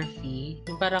retainer fee.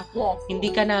 Yung parang Yes. hindi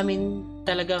ka namin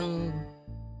talagang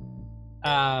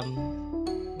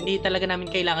hindi talaga namin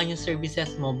kailangan yung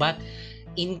services mo, but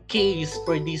in case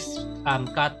for this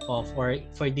cut off or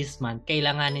for this month,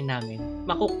 kailanganin namin,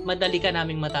 madali ka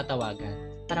naming matatawagan.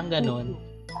 Parang ganon.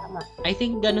 Tama. I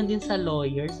think ganon din sa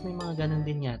lawyers, may mga ganon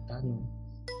din yata. No?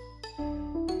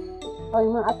 O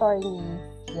yung mga attorneys.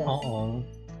 Yes. Oo.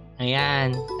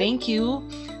 Ayan. Thank you.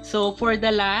 So, for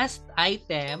the last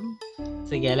item,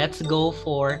 sige, let's go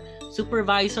for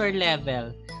supervisor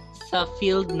level sa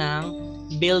field ng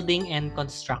building and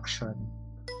construction.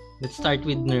 Let's start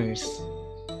with nurse.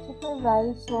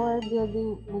 Supervisor,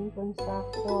 building and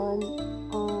construction,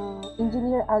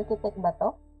 engineer, architect ba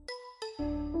to?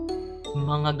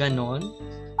 Mga ganon.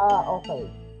 Okay.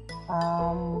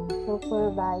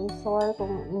 Supervisor,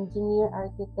 kung engineer,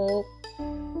 architect,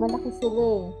 malaki sila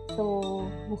eh. So,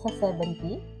 nasa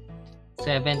 70?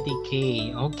 70k.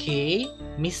 Okay.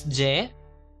 Miss Je?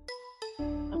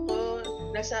 Ako,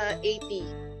 nasa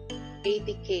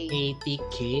 80k.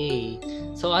 80k.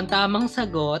 So, ang tamang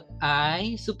sagot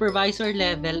ay supervisor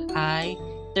level ay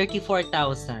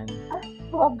 34,000.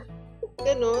 Wag.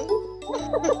 Ganun?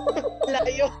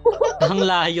 Layo. Ang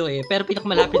layo eh. Pero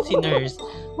pinakamalapit si nurse.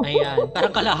 Ayan. Parang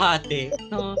kalahati.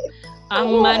 No?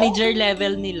 Ang manager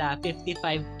level nila,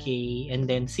 55k. And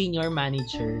then senior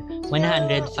manager,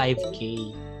 105k.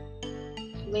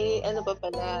 May ano pa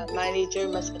pala,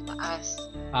 manager mas mataas.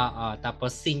 Oo.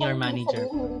 Tapos senior manager.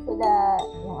 Hindi sila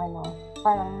yung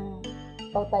parang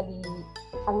totally,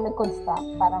 ang nag-construct,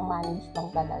 parang manage lang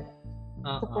talaga.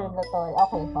 Supervisory.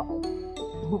 Okay.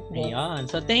 Yes. Ayan.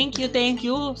 So, thank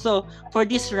you. So, for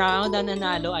this round, ang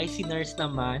nanalo ay si Nurse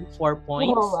naman, 4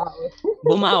 points. Oh, wow.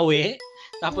 Bumawi.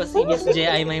 Tapos si Miss J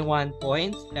ay may 1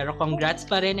 point. Pero congrats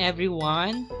pa rin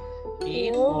everyone. Okay,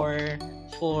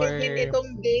 for Hindi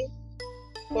itong game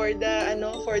for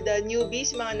the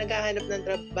newbies, mga naghahanap ng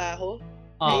trabaho.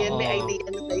 Ayan, may idea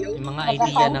na kayo. May mga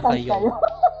idea na kayo.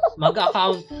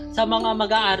 Mag-account. Sa mga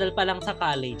mag-aaral pa lang sa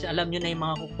college, alam nyo na yung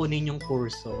mga kukunin yung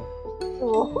kurso.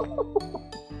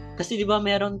 Kasi di ba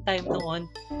meron time noon,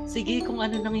 sige kung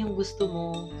ano lang yung gusto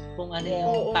mo, kung ano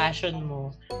yung passion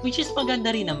mo. Which is maganda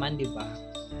rin naman, di ba?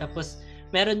 Tapos,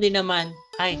 meron din naman,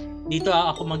 ay, dito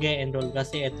ako mag-e-enroll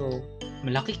kasi ito,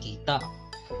 malaki kita.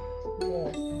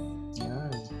 Yes.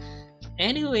 Yan.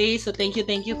 Anyway, so thank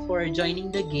you for joining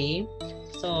the game.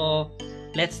 So,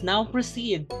 let's now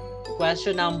proceed.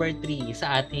 Question number 3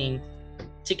 sa ating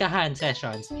chikahan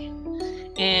sessions.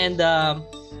 And,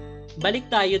 balik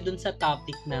tayo dun sa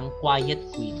topic ng quiet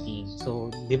quitting. So,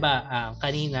 di ba,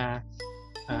 kanina,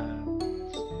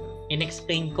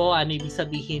 in-explain ko ano ibig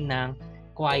sabihin ng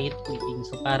quiet quitting.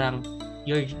 So, parang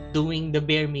you're doing the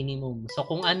bare minimum. So,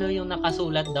 kung ano yung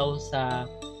nakasulat daw sa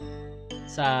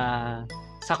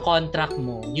contract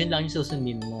mo, yun lang yung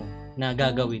susundin mo na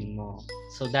gagawin mo.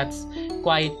 So, that's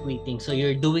quiet quitting. So,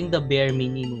 you're doing the bare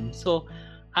minimum. So,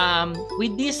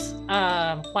 with this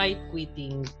quiet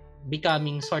quitting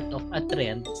becoming sort of a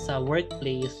trend sa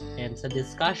workplace and sa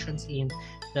discussions in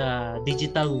the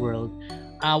digital world,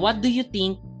 what do you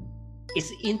think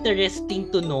is interesting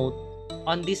to note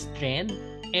on this trend,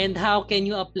 and how can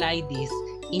you apply this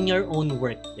in your own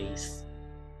workplace?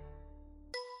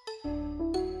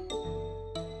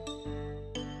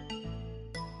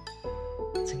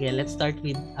 Sige, let's start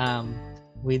with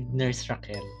Nurse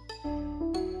Raquel.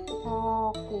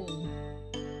 Okay.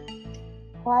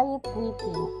 Quiet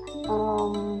quitting.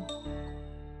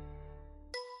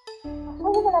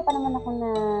 Actually, wala pa naman ako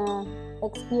na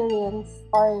experience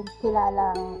or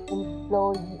kilalang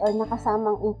employee or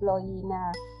nakasamang employee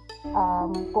na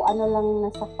kung ano lang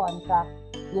nasa contract,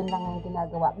 yun lang ang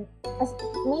ginagawa.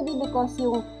 Maybe because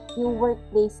yung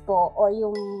workplace ko or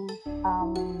yung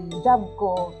job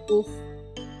ko is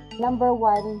number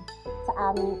one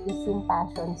sa amin is yung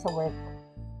passion sa work.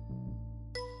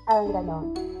 Parang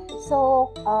ganon. So,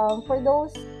 for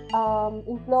those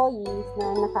employees na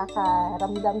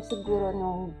nakakaramdam siguro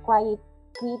nung quiet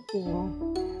quitting,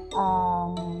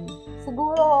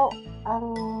 siguro ang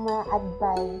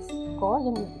ma-advise ko,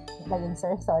 yun ba yun,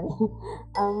 sir? Sorry.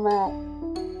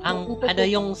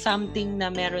 Yung something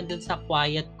na meron dun sa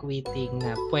quiet quitting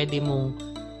na pwede mong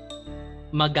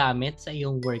magamit sa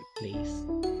iyong workplace.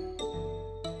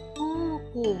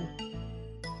 Okay.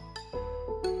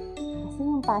 Kasi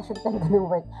yung passion talaga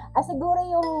ng work. Siguro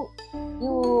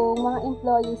yung mga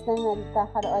employees na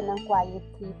nagkakaroon ng quiet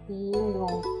quitting,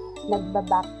 yung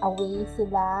nagbaback away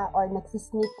sila or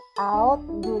nagsisneak out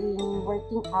during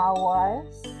working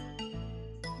hours.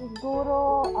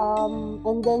 Siguro,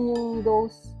 and then yung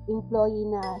those employee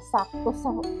na sakto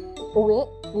sa uwi,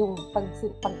 yung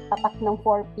pagpatak ng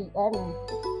 4 p.m.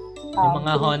 Yung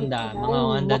mga Honda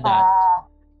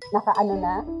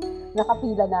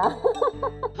nakapila na.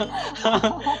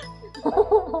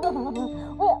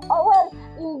 Well,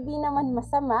 hindi naman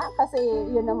masama kasi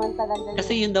yun naman talaga.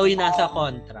 Kasi yun daw yung nasa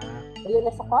contract. Yun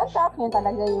nasa contract, yun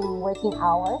talaga yung working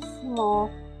hours mo.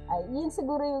 Yun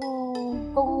siguro yung,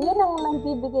 kung yun ang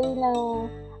nagbibigay ng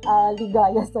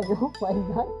ligaya sa'yo, why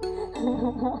not?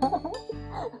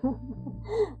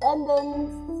 And then,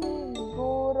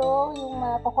 siguro yung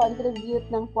makakontribute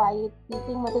ng quiet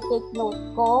quitting, matitake note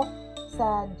ko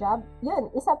sa job. Yun,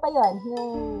 isa pa yun.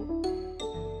 Yung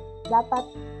dapat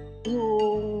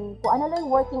yung kung ano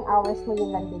lang working hours mo,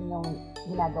 yun lang din yung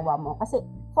ginagawa mo. Kasi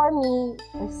for me,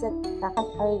 as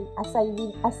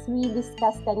we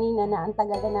discussed kanina na ang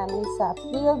tagal na namin sa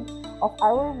field of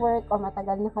our work or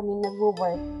matagal na kami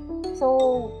nag-work. So,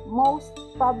 most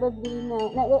probably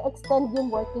na-extend yung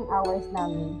working hours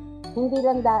namin. Hindi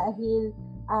lang dahil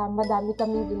madami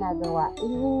kaming ginagawa.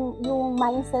 Yung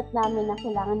mindset namin na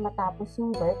kailangan matapos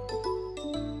yung work.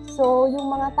 So, yung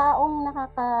mga taong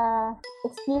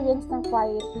nakaka-experience ng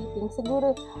quiet quitting,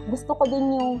 siguro gusto ko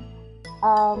din yung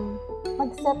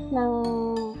mag-set ng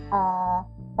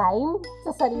time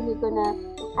sa sarili ko na,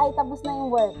 tapos na yung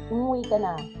work, umuwi ka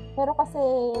na. Pero kasi,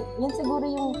 yun siguro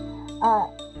yung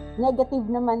negative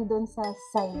naman dun sa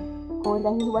side ko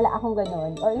dahil wala akong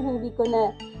ganun. Or hindi ko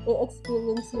na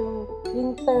i-experience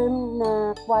yung term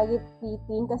na quiet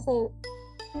quitting kasi,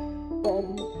 well,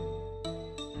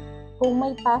 kung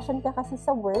may passion ka kasi sa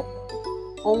work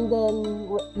and then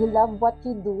you love what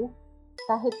you do,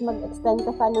 kahit mag-extend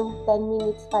ka pa ng 10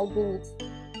 minutes, 5 minutes,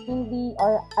 hindi,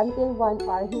 or until 1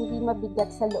 hour, hindi mabigat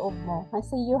sa loob mo.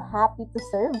 Kasi you're happy to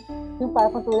serve. Yung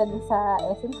parang tulad sa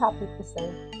SM, happy to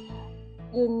serve.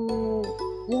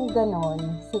 Yung ganon,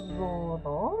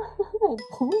 siguro.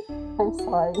 I'm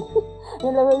sorry.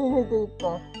 Yung lang yung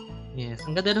ko. Yes,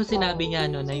 ang ganda nung sinabi niya,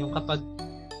 na yung kapag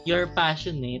you're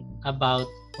passionate about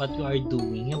what you are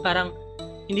doing, yung parang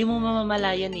hindi mo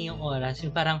mamamalayan yung oras,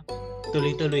 yung parang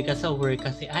tuloy-tuloy ka sa work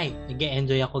kasi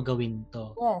nag-enjoy ako gawin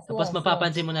to. Yes, tapos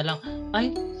mapapansin mo na lang,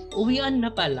 uwian na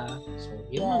pala. So,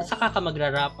 yung saka ka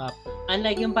magra-wrap up.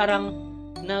 Unlike yung parang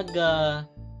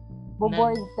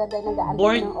bored ka dahil nag-aantay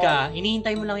bored ng ka,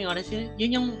 hinihintay mo lang yung oras.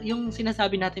 Yun yung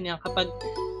sinasabi natin yan, kapag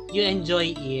you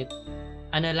enjoy it,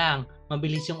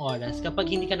 mabilis yung oras.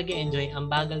 Kapag hindi ka nag-enjoy, ang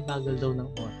bagal-bagal daw ng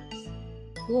oras.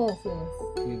 Yes.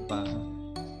 Diba?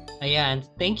 Ayan.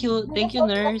 Thank you,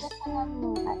 nurse.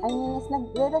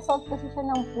 Nagre-result kasi siya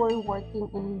ng poor working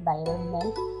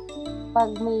environment pag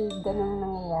may ganong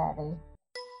nangyayari.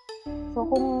 So,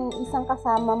 kung isang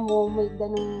kasama mo may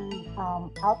ganong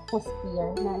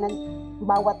atmosphere na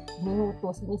bawat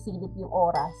minuto sinisilip yung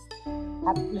oras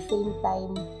at the same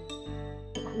time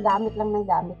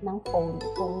gamit ng phone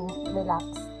kung relax,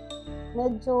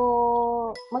 medyo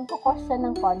magkukos siya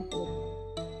ng conflict.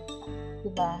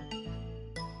 Diba?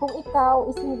 Kung ikaw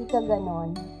is hindi ka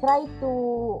ganon, try to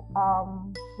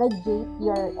radiate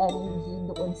your energy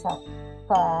doon sa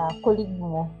ka-colleague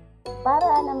mo para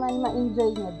naman ma-enjoy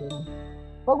niya din.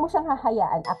 Huwag mo siyang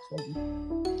hahayaan actually.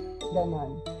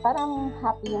 Ganon. Parang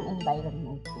happy yung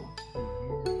environment mo.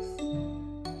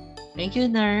 Thank you,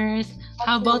 nurse.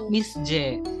 How about Miss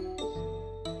J?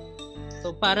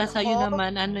 So, para sa'yo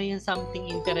naman, ano yung something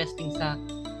interesting sa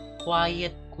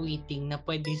quiet quitting na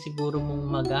pwede siguro mong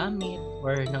magamit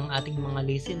or ng ating mga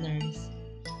listeners?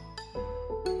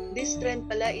 This trend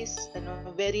pala is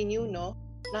very new, no?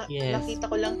 Yes. Nakita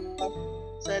ko lang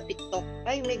sa TikTok.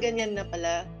 Ay, may ganyan na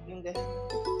pala.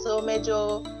 So,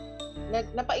 medyo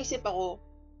napaisip ako.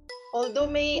 Although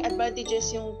may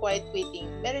advantages yung quiet quitting,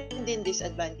 meron din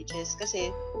disadvantages.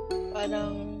 Kasi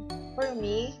parang for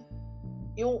me,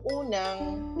 yung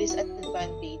unang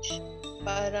disadvantage,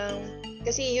 parang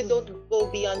kasi you don't go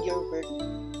beyond your work.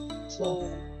 So,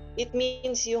 it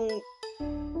means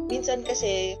minsan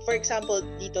kasi, for example,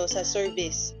 dito sa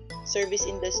service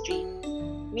industry,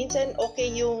 minsan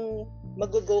okay yung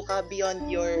mag-go ka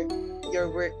beyond your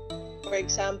work. For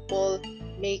example,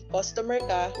 may customer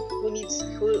ka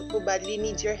who badly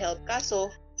needs your help,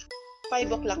 kaso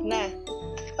 5 o'clock na.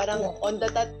 Parang on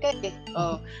the dot ka eh.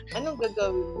 Oh, anong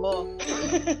gagawin mo?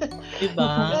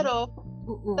 Diba? Pero,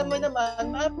 tama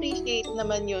naman, ma-appreciate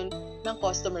naman yun ng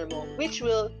customer mo, which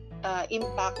will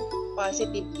impact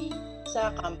positively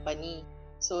sa company.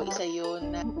 So, isa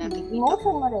yun na nakikita.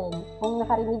 Emotion mo rin. Kung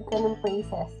nakarinig ka ng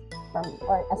praises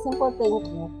or a simple thank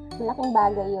you, malaking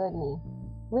bagay yun eh.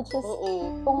 Which is,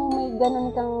 kung may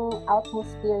ganun kang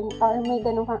atmosphere or may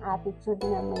ganun kang attitude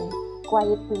na may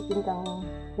quiet quitting kang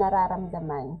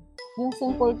nararamdaman, yung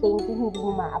simple thank you, hindi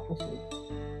mo ma-appreciate.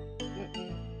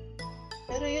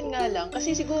 Pero yun nga lang,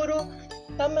 kasi siguro,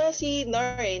 tama si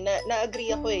Nar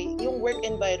na-agree ako eh, yung work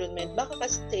environment. Baka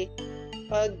kasi,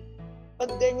 pag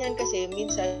ganyan kasi,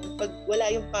 minsan, pag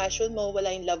wala yung passion mo,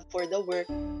 wala yung love for the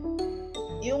work,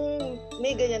 yung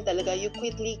may ganyan talaga, you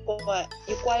quietly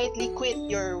quit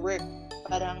your work.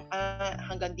 Parang,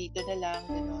 hanggang dito na lang,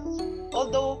 gano'n.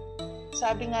 Although,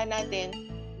 sabi nga natin,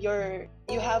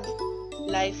 you have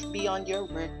life beyond your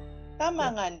work.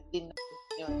 Tama nga din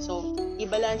yun. So,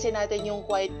 i-balance natin yung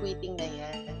quiet quitting na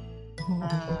yan.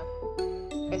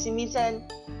 Kasi minsan,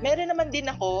 meron naman din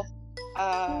ako,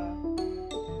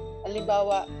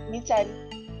 halimbawa, minsan,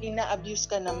 ina-abuse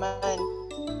ka naman.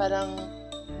 Parang,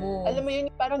 alam mo yun,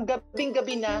 parang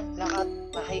gabing-gabi na,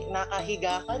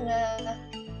 nakahiga ka na,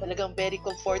 talagang very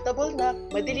comfortable na,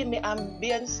 madilim, may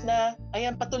ambience na,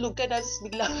 ayan, patulog ka na,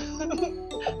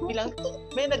 biglang,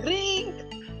 may nag-ring!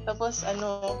 Tapos,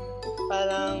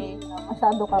 parang,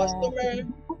 masyado ka customer.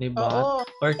 Diba? Oo.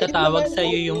 Or tatawag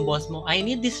sa'yo yung boss mo, I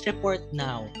need this report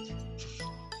now.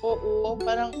 Oo,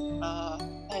 parang,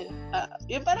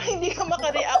 yung parang hindi ka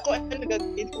makareact kung ano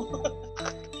gagawin mo.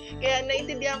 Kaya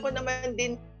naintindihan ko naman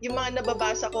din yung mga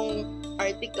nababasa kong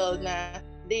article na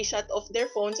they shut off their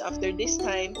phones after this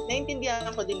time.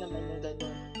 Naintindihan ko din naman yung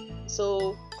gano'n.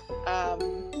 So,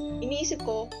 iniisip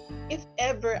ko, if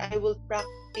ever I will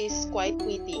practice quiet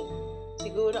quitting,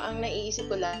 siguro ang naiisip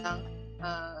ko lang,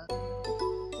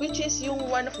 which is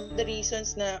yung one of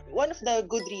the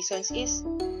good reasons is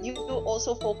you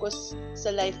also focus sa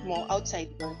life mo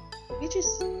outside work. Which is,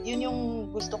 yun yung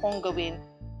gusto kong gawin.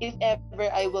 If ever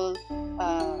I will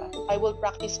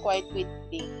practice quiet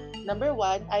quitting. Number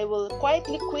 1, I will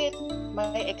quietly quit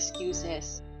my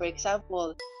excuses. For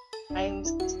example, I'm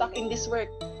stuck in this work.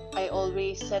 I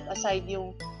always set aside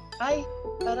yung,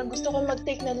 parang gusto kong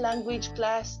mag-take ng language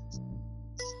class.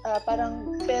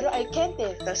 Pero I can't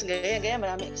eh. Tapos ganyan,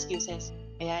 maraming excuses.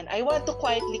 Ayan, I want to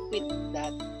quietly quit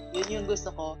that. Yun yung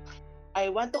gusto ko. I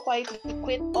want to quietly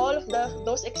quit all of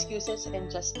those excuses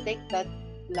and just take that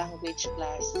language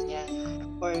class. Yan.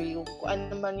 Or yung kung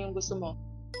ano man yung gusto mo.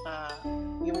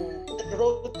 Yung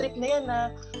road trip na yan na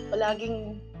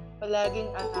palaging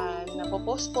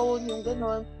napopostpone, yung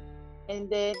gano'n. And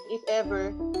then, if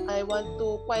ever, I want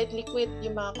to quietly quit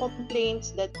yung mga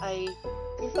complaints that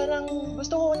yung parang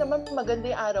gusto ko naman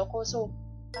maganda yung araw ko. So,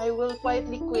 I will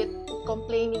quietly quit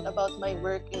complaining about my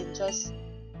work and just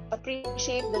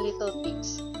appreciate the little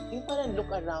things. Yung parang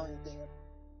look around.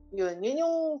 Yun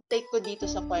yung take ko dito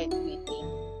sa quiet quitting.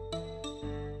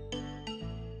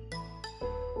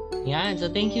 Yan. So,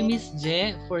 thank you, Miss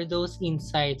Je, for those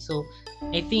insights. So,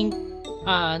 I think,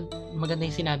 maganda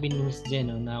yung sinabi ni Miss Je,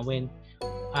 no, na when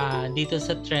dito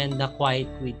sa trend na quiet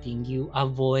quitting, you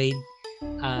avoid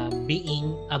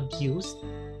being abused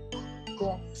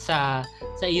sa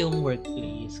iyong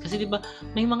workplace. Kasi 'di ba,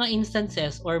 may mga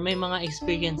instances or may mga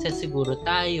experiences siguro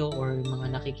tayo or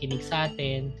mga nakikinig sa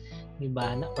atin, 'di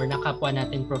ba, or nakapwa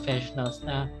natin professionals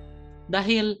na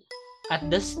dahil at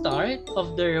the start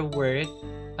of their work,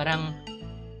 parang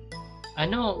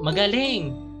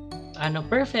magaling,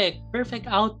 perfect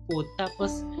output,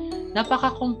 tapos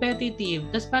napaka-competitive,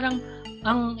 tapos parang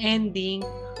ang ending,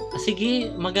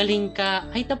 sige, magaling ka,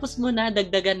 ay tapos mo na,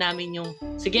 dagdagan namin yung,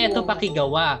 sige, eto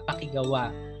pakigawa.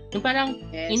 Yung parang,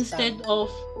 instead of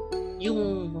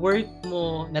yung work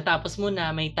mo, natapos mo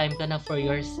na, may time ka na for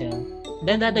yourself,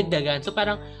 then dadagdagan. So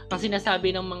parang ang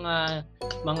sinasabi ng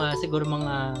siguro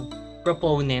mga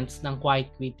proponents ng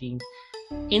quiet quitting,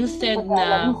 instead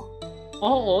na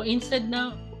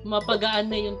mapagaan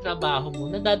na yung trabaho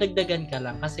mo, nadadagdagan ka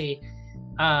lang kasi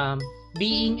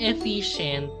being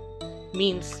efficient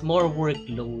means more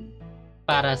workload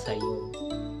para sa iyo.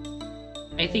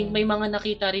 I think may mga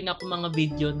nakita rin ako mga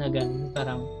video na ganun,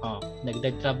 parang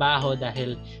dagdag trabaho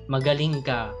dahil magaling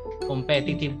ka,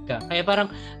 competitive ka. Kaya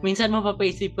parang minsan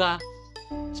mapapaisip ka,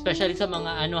 especially sa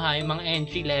mga yung mga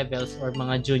entry levels or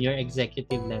mga junior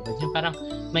executive levels. Yung parang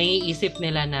may iisip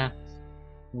nila na,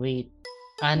 wait,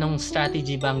 anong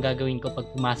strategy ba ang gagawin ko pag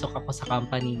pumasok ako sa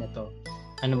company na to?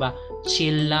 Ano ba,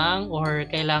 chill lang or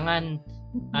kailangan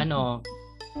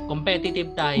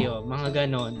competitive tayo, mga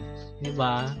ganon, 'di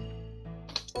ba?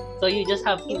 So you just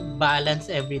have to balance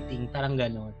everything, parang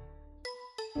ganon.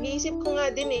 Niisip ko nga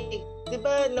din 'di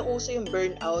ba nauso yung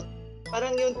burnout?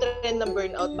 Parang yung trend ng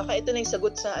burnout, baka ito na yung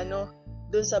sagot sa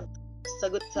doon sa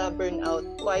sagot sa burnout,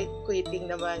 quiet quitting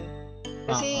naman.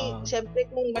 Kasi syempre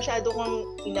kung masyado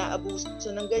kang inaabuso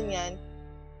ng ganyan,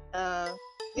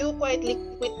 you quietly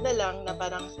quit na lang na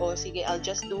parang, sige, I'll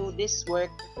just do this work,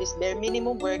 this bare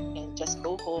minimum work and just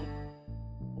go home.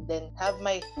 And then have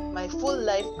my full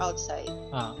life outside.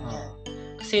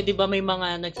 Kasi 'di ba may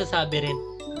mga nagsasabi rin,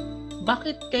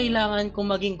 bakit kailangan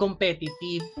kong maging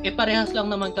competitive? Parehas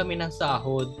lang naman kami ng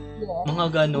sahod. Yeah. Mga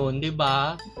ganon, 'di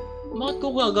ba? Bakit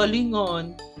ko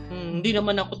gagalingan? Hindi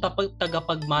naman ako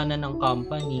tagapagmana ng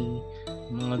company.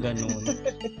 Mga ganon.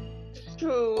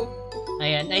 True.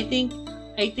 Ayan, I think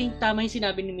tama yung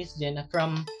sinabi ni Miss Jenna,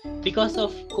 because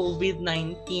of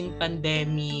COVID-19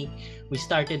 pandemic, we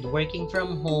started working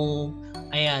from home.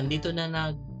 Ayan, dito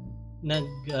na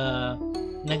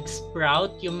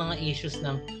nag-sprout yung mga issues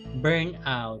ng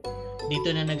burnout. Dito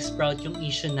na nag-sprout yung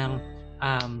issue ng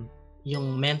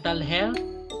yung mental health.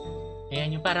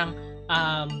 Ayan, yung parang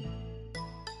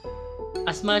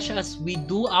as much as we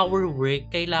do our work,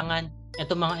 kailangan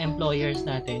eto mga employers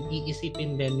natin,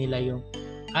 iisipin din nila yung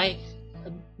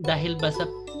dahil ba sa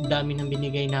dami ng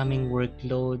binigay naming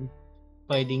workload,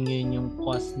 pwedeng yun yung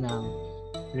cause ng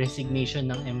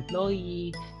resignation ng employee,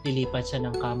 lilipat siya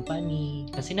ng company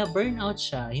kasi na burnout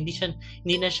siya, hindi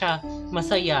na siya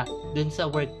masaya dun sa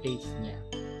workplace niya.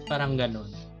 Parang ganon.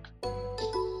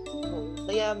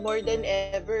 Kaya more than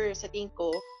ever sa tingin ko,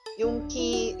 yung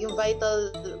vital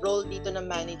role dito ng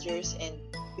managers and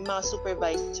yung mga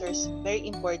supervisors, very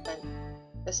important.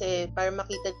 Kasi para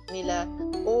makita nila,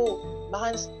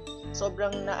 baka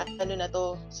sobrang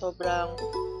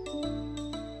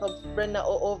sobrang na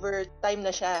overtime na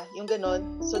siya, yung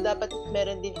ganon. So dapat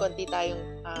meron din konti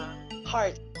tayong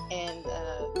heart and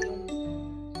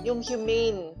yung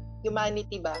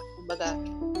humanity ba, kumbaga,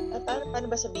 paano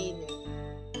ba sabihin yun?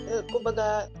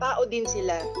 Kumbaga, tao din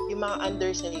sila, yung mga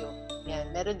under sa'yo.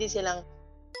 Yan, meron din silang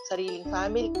sariling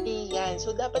family, yan.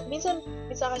 So dapat minsan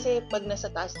kasi pag nasa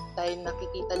task tayo,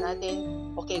 nakikita natin,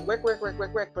 okay, work,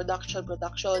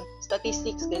 production,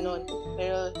 statistics, ganun.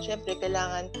 Pero syempre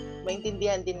kailangan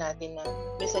maintindihan din natin na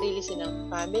may sarili silang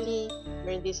family,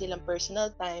 meron din silang personal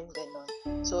time, ganun.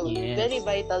 So very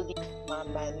vital din mga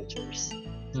managers.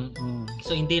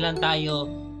 So hindi lang tayo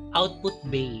output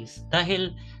based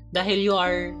dahil you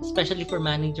are, especially for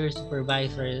manager,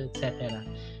 supervisor, etc.,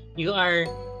 you are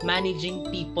managing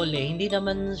people hindi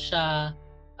naman siya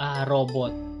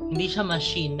robot, hindi siya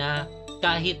machine na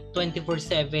kahit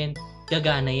 24/7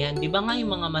 gagana yan. Di ba nga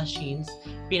yung mga machines,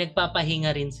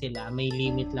 pinagpapahinga rin sila, may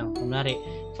limit lang. Kunwari,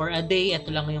 for a day, ito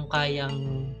lang yung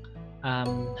kayang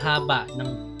haba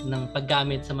ng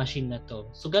paggamit sa machine na to.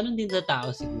 So ganun din sa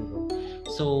tao siguro.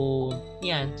 So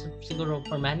yan, siguro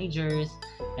for managers,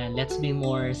 and let's be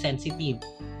more sensitive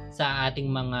sa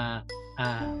ating mga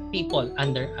people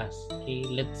under us. Okay,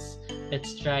 let's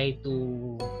try to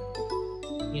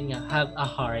have a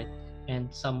heart and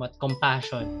somewhat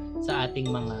compassion sa ating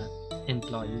mga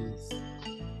employees.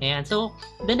 And so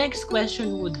the next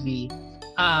question would be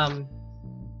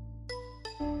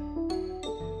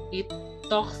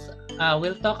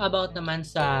we'll talk about naman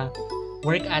sa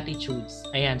work attitudes.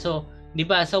 Ayan, so 'di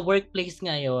ba sa workplace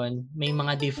ngayon may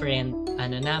mga different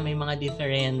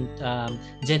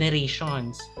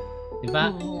generations. 'Di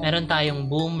ba? Meron tayong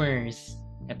boomers.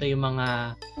 Ito yung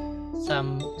mga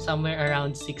somewhere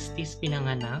around 60s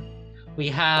pinanganak. We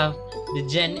have the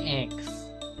Gen X.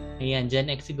 Ayan,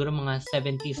 Gen X siguro mga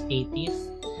 70s,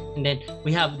 80s. And then we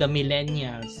have the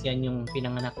millennials. Yan yung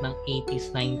pinanganak ng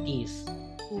 80s, 90s.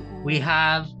 We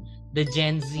have the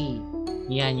Gen Z.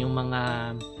 Yan yung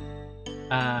mga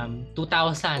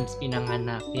 2000s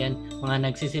pinanganak. Yan, mga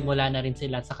nagsisimula na rin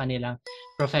sila sa kanilang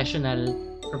professional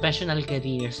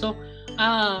career. So,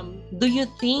 do you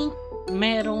think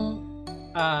merong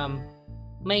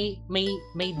may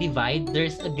divide?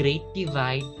 There's a great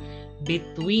divide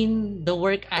between the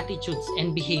work attitudes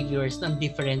and behaviors ng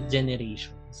different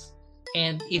generations.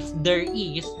 And if there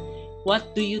is,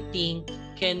 what do you think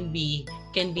can be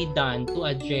done to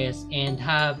address and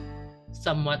have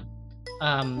somewhat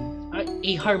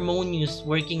a harmonious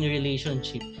working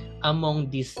relationship among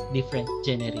these different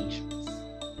generations?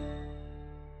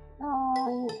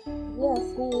 Yes,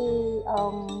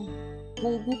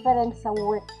 may difference sa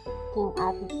working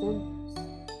attitudes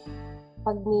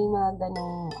pag may mga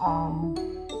ganong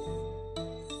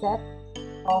set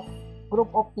of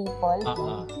group of people.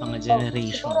 Mga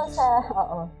generations.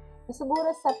 Siguro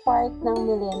sa part ng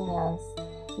millennials,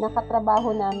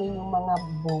 nakatrabaho namin yung mga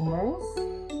boomers,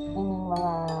 yung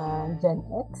mga Gen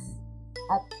X,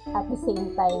 at the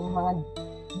same time, mga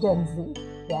Gen Z.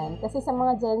 Yan. Kasi sa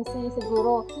mga Gen Z,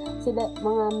 siguro sila,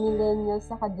 mga millennials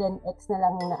saka Gen X na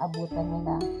lang naabutan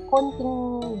nila.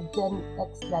 Konting Gen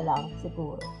X na lang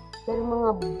siguro. Pero mga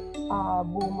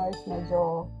boomers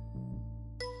medyo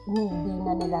hindi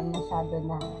na nila masyado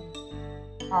na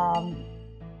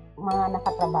mga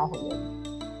nakatrabaho yun.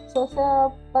 So sa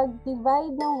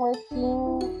pag-divide ng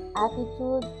working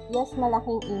attitude, yes,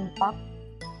 malaking impact.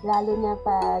 Lalo na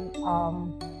pag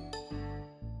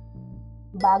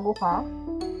bago ka,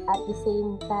 at the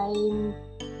same time,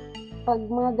 pag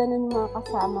mga ganun mga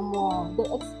kasama mo, they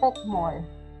expect more.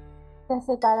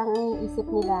 Kasi parang ang isip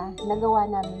nila, nagawa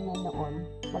namin yan noon,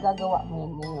 magagawa mo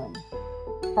yan ngayon.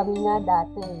 Kami nga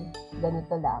dati,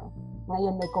 ganito lang.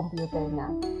 Ngayon may computer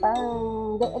na.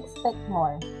 Parang they expect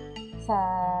more sa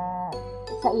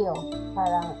iyo.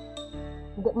 Parang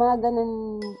mga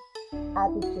ganun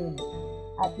attitude.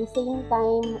 At the same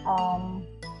time,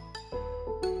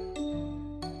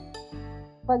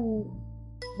 pag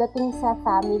dating sa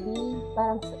family,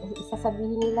 parang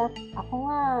sasabihin nila, ako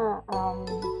nga,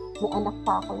 may anak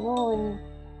pa ako noon,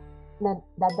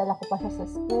 dadala ko pa siya sa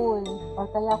school, or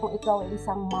kaya kung ikaw ay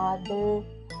isang mother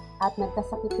at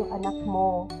nagkasakit yung anak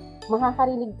mo,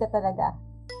 makakarinig ka talaga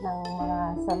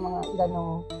sa mga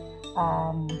ganong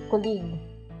colleague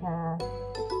na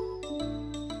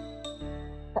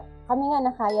kami nga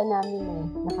nakaya namin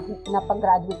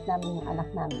napag-graduate namin yung anak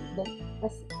namin.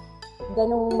 Mas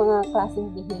ganong mga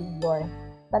klaseng behavior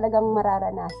talagang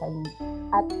mararanasan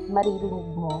at maririnig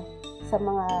mo sa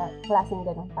mga klaseng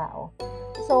ganong tao.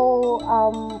 So,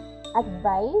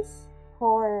 advice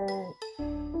for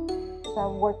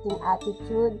sa working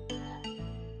attitude,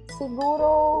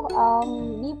 siguro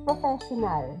be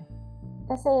professional.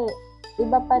 Kasi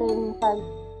iba pa rin pag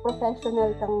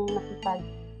professional kang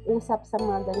nakipag-usap sa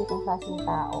mga ganitong klaseng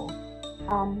tao.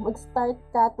 Mag-start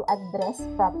ka to address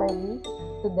properly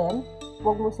to them.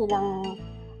 Huwag mo silang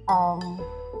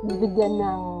bibigyan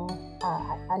ng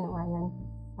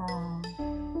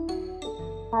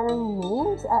parang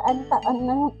names.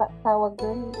 Anong tawag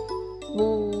doon?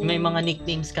 May mga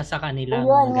nicknames ka sa kanila.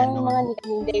 Ayun, may mga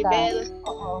nicknames ka. Label.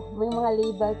 Oo, may mga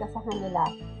label ka sa kanila.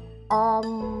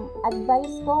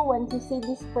 Advice ko, once you see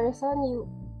this person,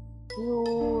 you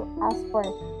ask for,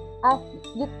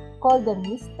 you call them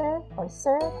Mr. or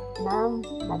Sir, Ma'am,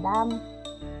 Madam,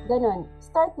 ganon.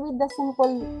 Start with the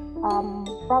simple,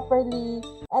 properly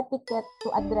etiquette to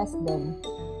address them.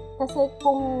 Kasi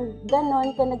kung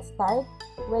ganon ka nag-start,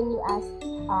 when you ask,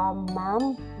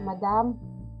 Ma'am, Madam,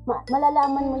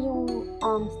 malalaman mo yung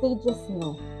stages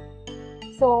nyo.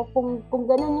 So, kung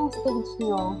ganun yung stage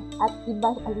nyo at iba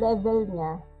ang level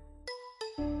niya,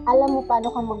 alam mo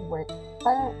paano ka mag-work.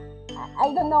 Parang,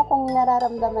 I don't know kung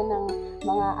nararamdaman ng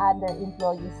mga other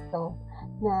employees to,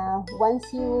 na once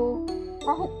you,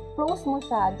 kahit close mo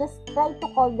siya, just try to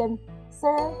call them,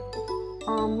 Sir,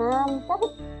 Ma'am,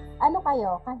 kahit ano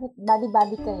kayo, kahit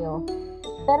body-body kayo.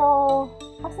 Pero,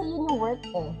 kasi yun yung work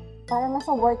para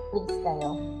nasa workplace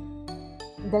kayo.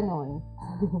 Ganon.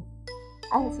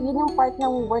 Yun yung part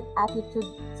ng work attitude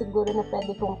siguro na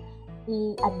pwede kong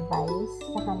i-advise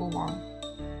sa kanila.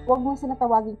 Huwag mo sila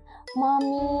tawagin,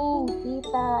 Mommy,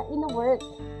 Tita, work.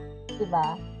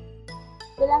 Diba?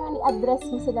 Kailangan i-address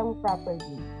mo silang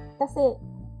properly. Kasi,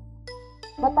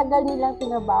 matagal nilang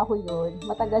tinabaho yun.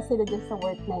 Matagal sila dyan sa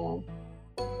work na yan.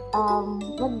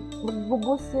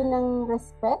 Magbuboost yun ng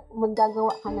respect.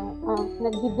 Maggagawa ka ng,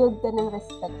 nag-build ka ng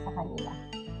respect sa kanila.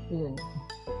 Yun.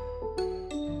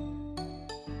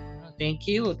 Thank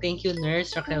you,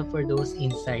 Nurse Raquel, for those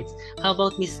insights. How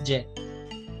about Miss Jet?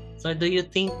 So, do you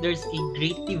think there's a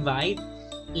great divide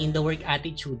in the work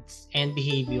attitudes and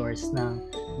behaviors ng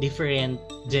different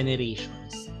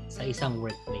generations sa isang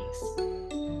workplace.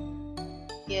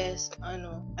 Yes,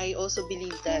 I also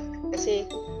believe that. Kasi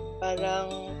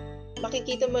parang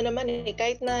makikita mo naman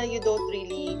kahit na you don't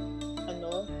really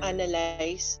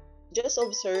analyze, just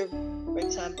observe. For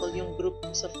example, yung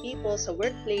groups of people sa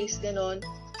workplace, ganon,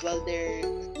 while they're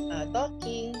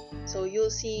talking. So,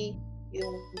 you'll see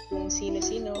yung kung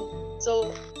sino-sino. So,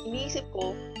 iniisip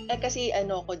ko, kasi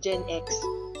ko, Gen X.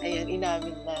 Ayan,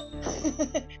 inamin na.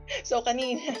 So,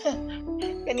 kanina,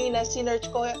 sinearch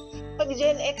ko, pag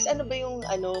Gen X, ano ba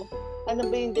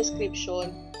yung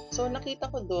description? So,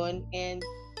 nakita ko doon, and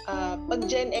pag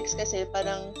Gen X kasi,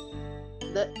 parang,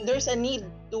 there's a need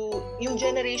to, yung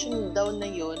generation down na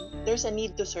yun, there's a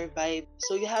need to survive.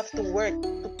 So, you have to work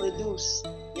to produce,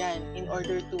 yan, in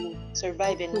order to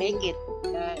survive and make it.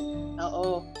 Yan.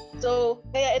 Oo. So,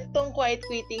 kaya itong quiet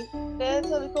quitting, kaya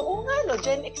sabi ko,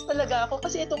 Gen X talaga ako.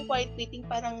 Kasi itong quiet quitting,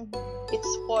 parang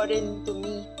it's foreign to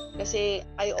me. Kasi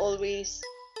I always,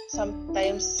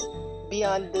 sometimes,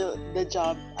 beyond the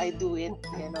job, I do it.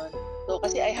 Ganon. So,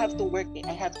 kasi I have to work,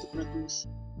 I have to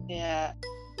produce. Kaya,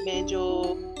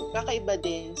 medyo kakaiba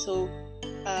din. So,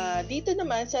 dito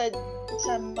naman sa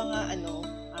mga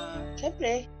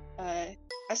syempre,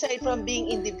 aside from being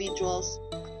individuals,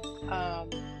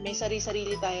 may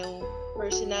sarili-sarili tayong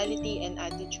personality and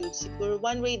attitudes. Siguro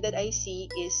one way that I see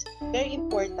is very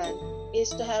important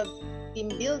is to have team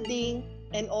building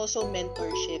and also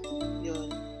mentorship.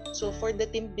 Yun. So for the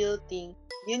team building,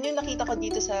 yun yung nakita ko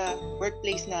dito sa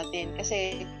workplace natin.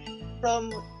 Kasi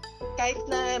from kahit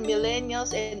na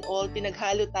millennials and all,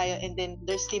 pinaghalo tayo, and then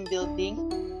there's team building.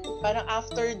 Parang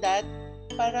after that,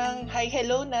 parang hi,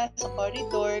 hello na sa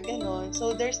corridor, ganon.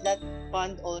 So there's that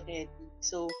bond already.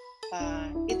 So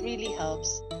it really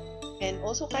helps. And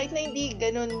also, kahit na hindi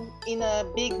ganun in a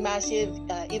big, massive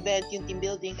event yung team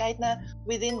building, kahit na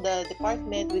within the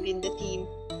department, within the team.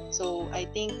 So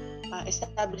I think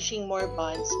establishing more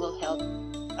bonds will help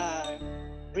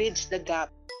bridge the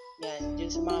gap. Yan, yun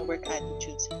sa mga work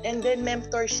attitudes. And then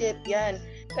mentorship, yan.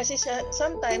 Kasi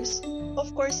sometimes,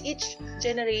 of course, each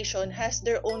generation has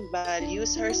their own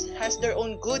values, has their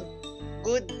own good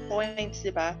points,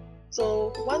 di ba? So,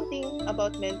 one thing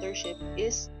about mentorship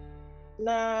is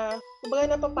na,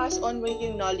 kumbaga, napapass on mo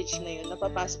yung knowledge na yun,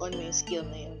 napapass on mo yung skill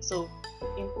na yun. So,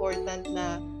 important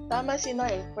na, tama si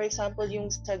Mar, for example,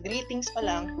 yung sa greetings pa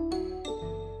lang,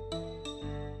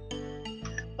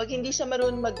 pag hindi siya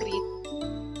marunong mag-greet,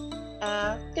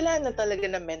 kailangan na talaga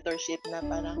ng mentorship na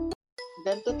parang,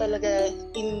 ganito talaga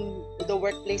in the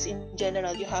workplace in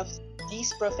general, you have these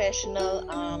professional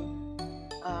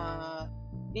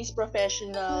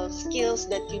skills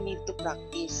that you need to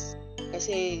practice.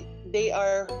 Kasi they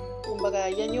are,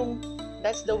 kumbaga,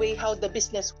 that's the way how the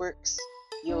business works.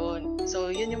 Yun.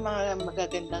 So, yun yung mga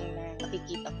magagandang na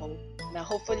nakikita ko. Na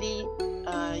hopefully,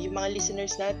 yung mga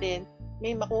listeners natin,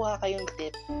 may makuha kayong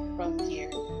tip from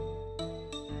here.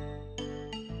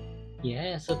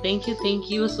 Yeah, so thank you.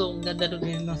 So, ang ganda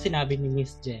rin ng sinabi ni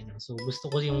Miss Jen. So,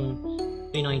 gusto ko yung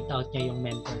pinoint out niya yung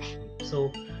mentorship. So,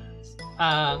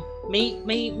 may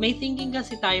thinking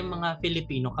kasi tayong mga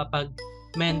Filipino kapag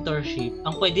mentorship,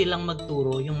 ang pwede lang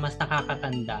magturo yung mas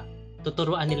nakakatanda.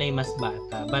 Tuturuan nila yung mas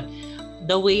bata. But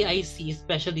the way I see,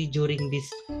 especially during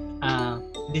this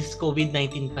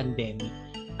COVID-19 pandemic,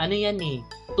 ano yan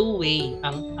two-way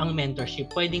ang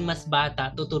mentorship. Pwedeng mas bata,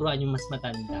 tuturuan yung mas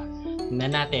matanda. Na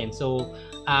natin. So,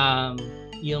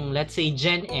 yung let's say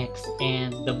Gen X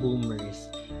and the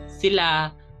boomers,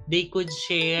 sila, they could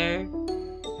share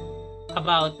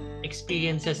about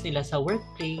experiences nila sa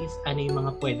workplace, ano yung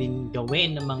mga pwedeng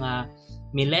gawin ng mga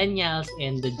millennials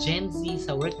and the Gen Z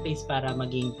sa workplace para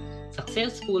maging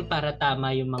successful, para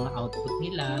tama yung mga output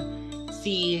nila.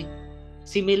 Si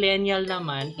millennial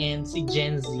naman and si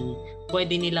Gen Z,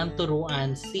 pwede nilang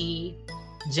turuan si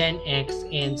Gen X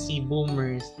and si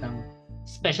boomers ng,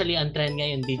 especially ang trend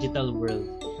ngayon, digital world.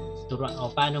 Turuan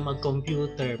paano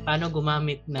mag-computer, paano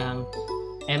gumamit ng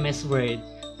MS Word,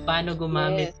 paano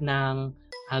gumamit ng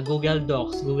Google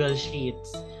Docs, Google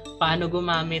Sheets, paano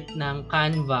gumamit ng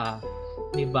Canva,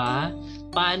 'di ba?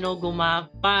 Paano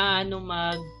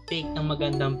mag-take ng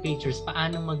magandang pictures,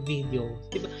 paano mag-video,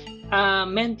 'di ba?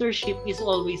 Mentorship is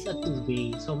always a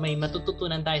two-way. So may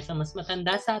matututunan tayo sa mas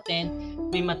matanda sa atin,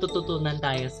 may matututunan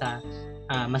tayo sa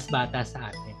mas bata sa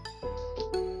atin.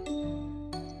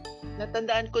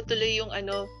 Natandaan ko tuloy yung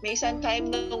may isang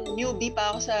time nung newbie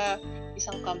pa ako sa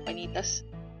isang company, tas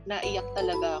naiyak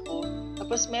talaga ako.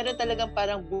 Tapos meron talagang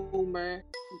parang boomer,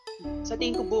 sa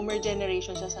tingin ko boomer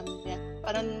generation siya, sabi niya,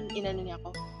 parang inano niya ako,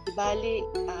 di bali,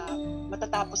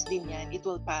 matatapos din yan, it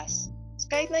will pass.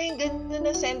 kahit na yung ganun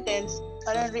na sentence,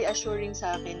 parang reassuring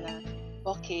sa akin na,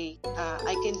 okay,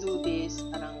 I can do this.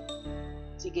 Parang,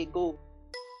 sige, go.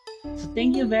 So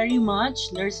thank you very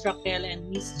much, Nurse Raquel and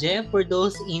Miss Jeff, for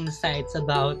those insights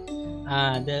about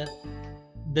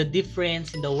the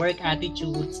difference in the work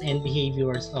attitudes and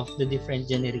behaviors of the different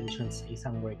generations sa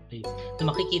isang workplace. So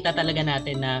makikita talaga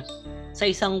natin na sa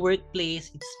isang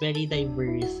workplace, it's very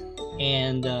diverse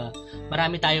and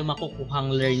marami tayong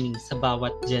makukuhang learning sa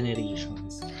bawat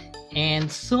generations. And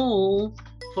so,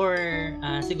 for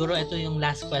siguro ito yung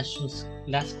last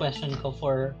question ko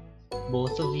for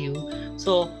both of you.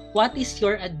 So, what is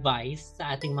your advice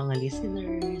sa ating mga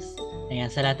listeners? Ayan,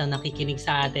 sa lahat ng nakikinig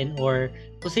sa atin or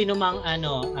kung sino mang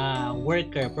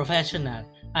worker, professional,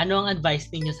 ano ang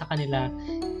advice ninyo sa kanila?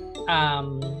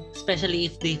 Especially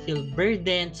if they feel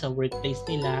burdened sa workplace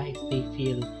nila, if they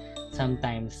feel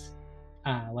sometimes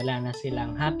wala na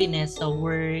silang happiness sa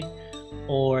work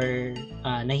or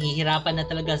nahihirapan na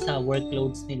talaga sa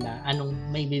workloads nila, anong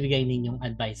may bibigay ninyong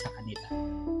advice sa kanila?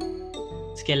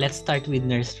 Sige, let's start with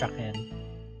Nurse Raquel.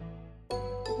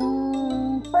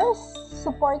 First,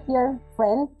 support your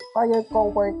friend or your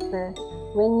coworker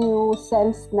when you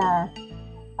sense na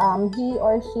he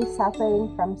or she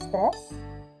suffering from stress.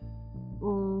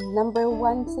 Number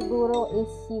one siguro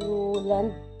is you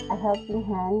lend a helping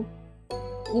hand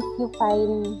if you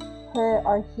find her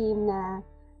or him na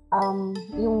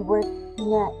yung work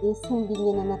niya is hindi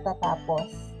niya na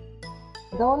natatapos.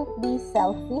 Don't be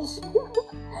selfish.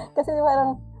 Kasi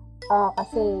parang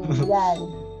kasi yan,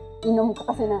 inom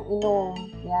ka kasi ng inom,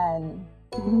 yan.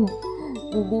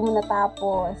 Hindi mo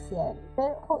natapos, yan.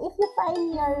 Pero kung if you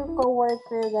find your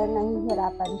coworker na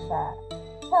nahihirapan siya,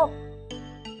 help.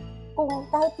 Kung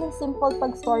kahit yung simple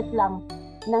pag-sort lang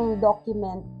ng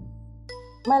document,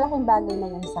 malaking bagay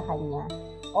na yun sa kanya.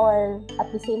 Or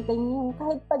at the same time, yung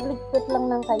kahit pagligpit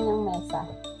lang ng kanyang mesa,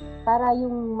 para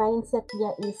yung mindset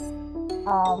niya is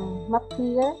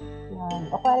ma-clear. Yan.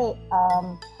 O pare,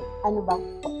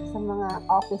 sa mga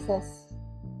offices,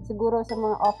 siguro,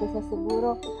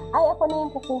 ay, ako na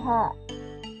yung kukuha.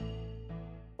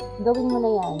 Gawin mo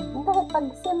na yan. Yung kahit pag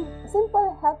simple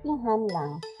helping hand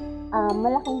lang,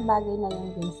 malaking bagay na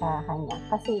yun din sa kanya.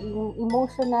 Kasi yung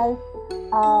emotional,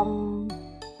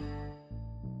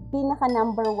 pinaka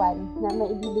number one na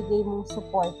maibibigay mong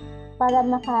support para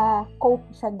maka-cope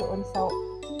siya doon sa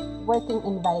working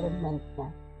environment niya.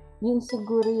 Yun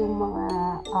siguro yung mga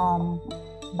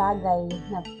bagay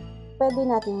na pwede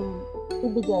natin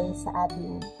ibigay sa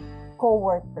ating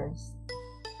co-workers.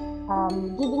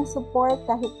 Giving support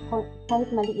kahit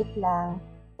maliit lang.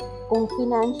 Kung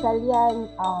financial yan,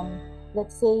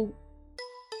 let's say,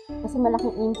 kasi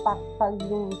malaking impact pag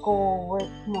yung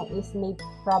co-work mo is may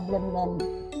problem din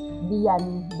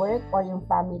beyond work or yung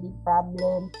family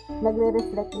problem.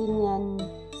 Nagre-reflect din yan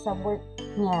sa work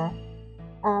niya.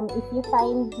 If you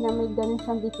find na may ganun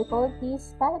siyang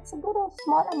difficulties, kahit siguro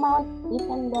small amount, you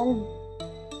can lend,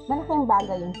 malaking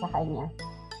bagay yun sa kanya.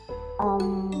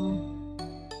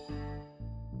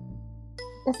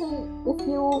 Kasi if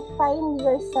you find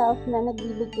yourself na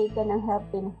nagbibigay ka ng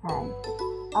helping hand,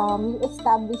 you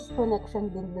establish connection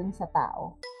din dun sa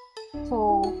tao.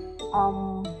 So,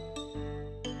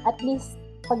 at least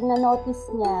pag na-notice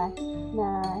niya na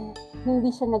hindi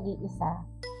siya nag-iisa,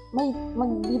 may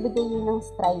magbibigay yun ng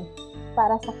strive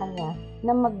para sa kanya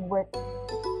na mag-work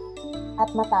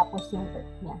at matapos yung work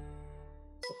niya.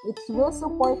 So, it will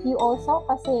support you also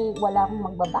kasi walang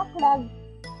magbabacklog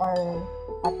or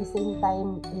at the same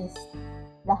time is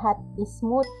lahat is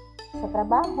smooth sa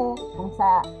trabaho. Kung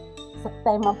sa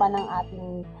tema pa ng ating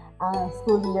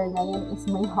school year ngayon is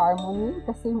may harmony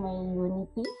kasi may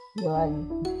unity. Yun.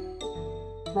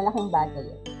 Malaking bagay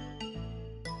yun.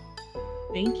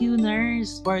 Thank you,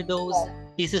 Nurse, for those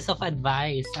pieces of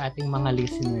advice sa ating mga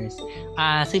listeners.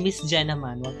 Si Miss Jen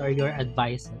naman, what are your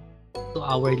advice to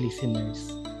our listeners?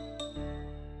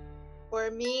 For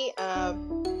me,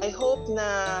 I hope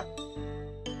na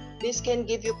this can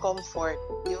give you comfort.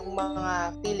 Yung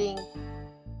mga feeling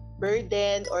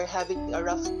burdened or having a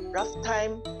rough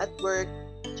time at work,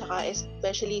 tsaka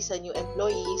especially sa new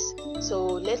employees.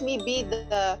 So let me be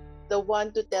the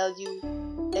one to tell you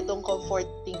itong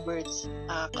comforting words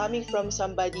coming from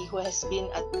somebody who has been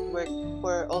at work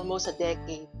for almost a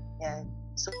decade. Yan.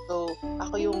 So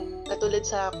ako yung katulad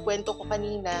sa kwento ko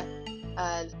kanina,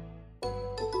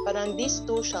 parang this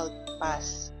too shall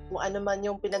pass. Kung ano man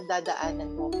yung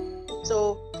pinagdadaanan mo.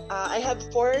 So I have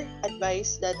 4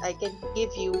 advice that I can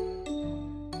give you.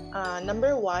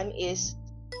 Number 1 is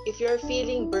if you're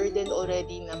feeling burdened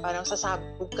already na parang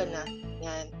sasabog ka na,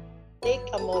 yan, take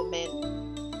a moment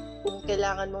kung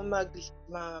kailangan mo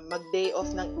mag-day off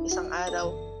ng isang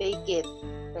araw, take it.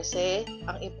 Kasi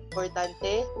ang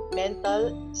importante,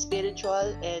 mental,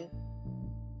 spiritual, and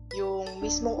yung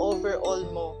mismong overall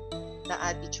mo na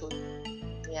attitude.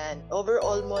 Yan.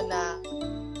 Overall na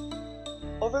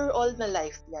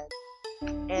life yan.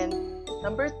 And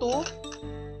number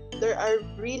 2, there are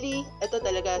really, ito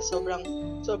talaga, sobrang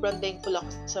thankful ako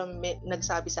sa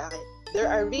nagsabi sa akin. There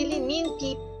are really mean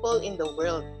people in the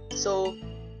world. So,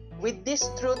 with this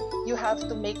truth, you have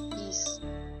to make peace.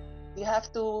 You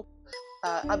have to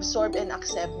absorb and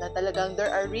accept na talagang there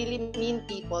are really mean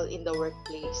people in the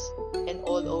workplace and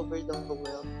all over the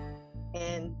world.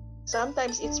 And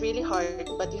sometimes it's really hard,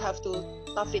 but you have to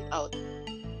tough it out.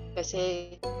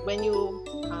 Kasi when you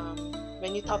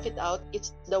tough it out,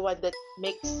 it's the one that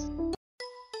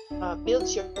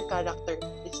builds your character.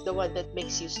 It's the one that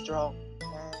makes you strong.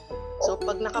 So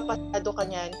pag nakapasado ka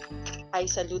niyan, I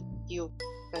salute you.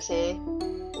 Kasi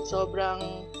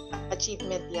sobrang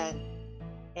achievement yan.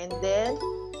 And then,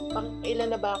 pang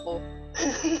ilan na ba ako?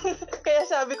 Kaya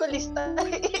sabi ko lista.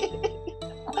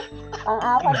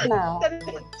 Pang-apat na.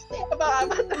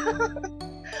 Pang-apat na.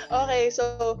 Okay,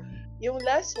 so yung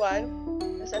last one,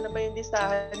 nasaan na ba yung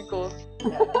listahan ko?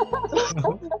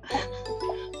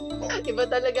 Iba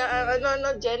talaga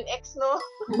ang Gen X, no?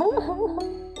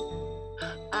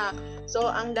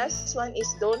 So ang last one is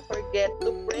don't forget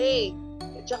to pray.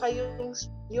 At saka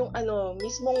yung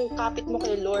mismong kapit mo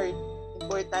kay Lord.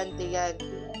 Importante yan.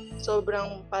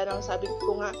 Sobrang parang sabi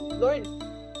ko nga, Lord,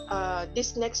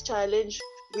 this next challenge,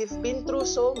 we've been through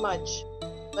so much.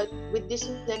 But with this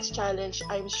next challenge,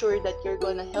 I'm sure that you're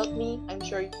gonna help me. I'm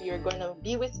sure you're gonna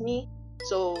be with me.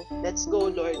 So, let's go,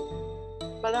 Lord.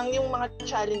 Parang yung mga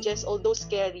challenges, although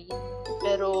scary,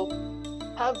 pero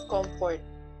have comfort.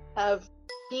 Have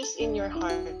peace in your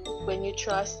heart when you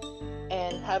trust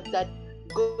and have that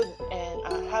good and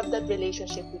have that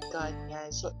relationship with God.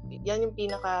 Yan. So, yan yung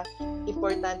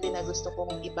pinaka-importante na gusto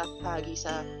kong ibahagi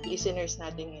sa listeners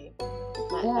natin ngayon.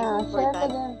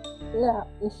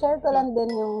 I-share ko lang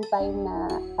din yung time na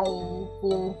I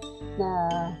feel na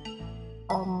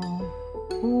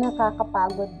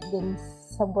nakakapagod din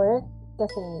sa work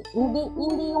kasi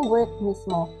hindi yung work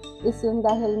mismo is yung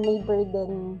dahil may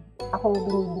burden akong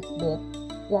binibitbit.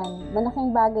 Yan,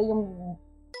 malaking bagay yung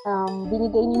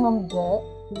binigay ni Ma'am Je,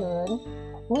 yun.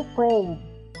 We prayed.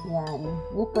 Yan,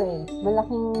 we prayed.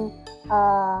 Malaking,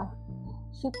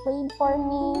 she prayed for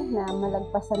me na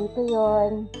malagpasan ko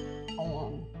yun.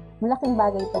 Ayan. Malaking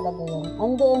bagay talaga yun.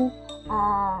 And then,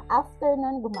 after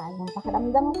nun, gumaan yung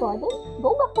pakiramdam ko, then,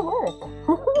 go back to work.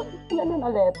 Ganun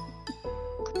ulit.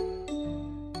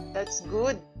 That's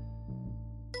good.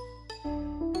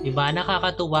 Diba,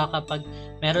 nakakatuwa kapag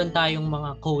meron tayong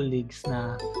mga colleagues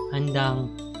na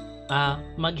handang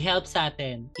mag-help sa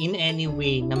atin in any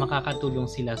way na makakatulong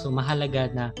sila. So,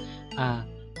 mahalaga na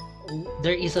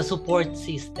there is a support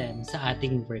system sa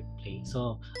ating workplace.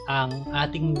 So, ang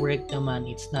ating work naman,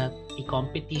 it's not a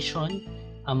competition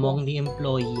among the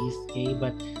employees, okay?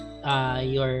 But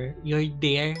you're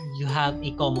there, you have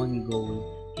a common goal.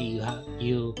 Okay?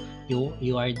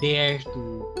 You are there to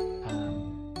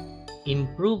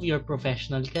improve your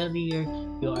professional career.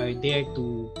 You are there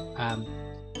to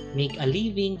make a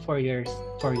living for your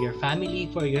family,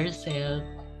 for yourself,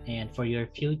 and for your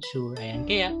future. Ayan.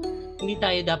 Kaya hindi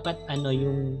tayo dapat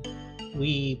yung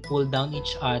we pull down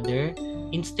each other.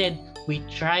 Instead, we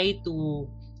try to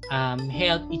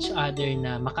help each other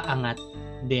na makaangat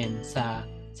din sa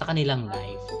kanilang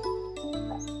life.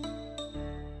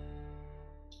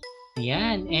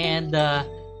 Ayan. And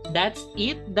that's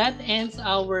it. That ends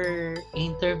our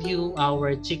interview,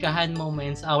 our chikahan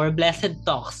moments, our blessed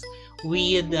talks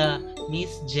with Miss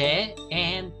Je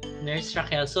and Nurse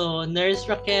Raquel. So, Nurse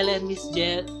Raquel and Miss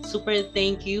Je, super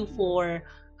thank you for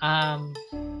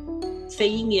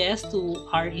saying yes to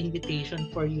our invitation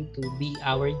for you to be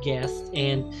our guest.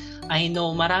 And I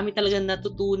know marami talagang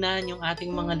natutunan yung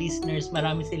ating mga listeners.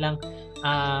 Marami silang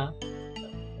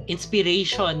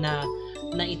inspiration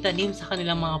na itanim sa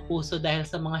kanilang mga puso dahil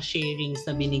sa mga sharings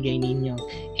na binigay ninyo.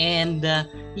 And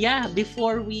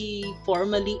before we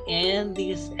formally end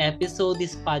this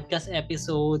podcast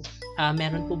episode,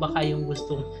 meron po ba kayong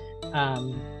gustong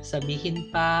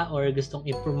sabihin pa or gustong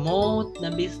i-promote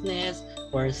na business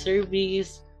or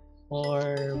service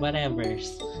or whatever?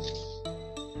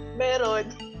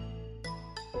 Meron.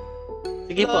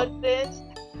 Sige po. Lawrence,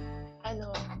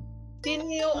 ano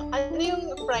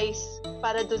yung price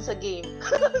para dun sa game?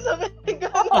 Sabi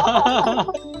ko,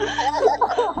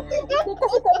 Hindi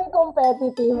kasi kami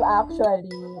competitive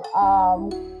actually.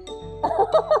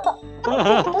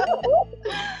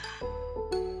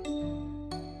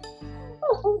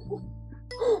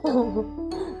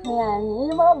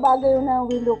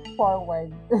 we look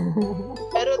forward.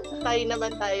 Pero tayo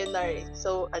naman tayo, Nar.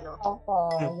 So, Opo,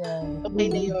 yun. okay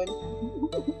na yun.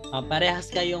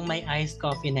 Parehas kayong may iced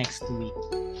coffee next week.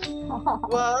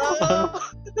 Wow!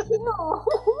 No.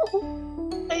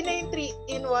 Ay na yung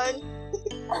 3-in-1.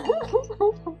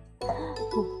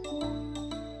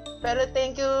 Pero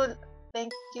thank you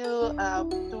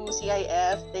to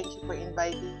CIF. Thank you for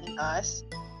inviting us.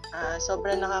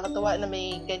 Sobrang nakakatuwa na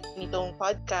may ganitong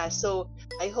podcast. So,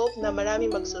 I hope na marami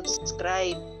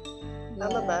mag-subscribe.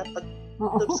 Tama ba?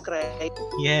 Pag-subscribe.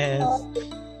 Yes.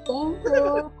 Thank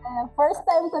you. First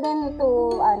time ko din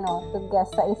to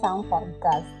guest sa isang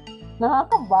podcast.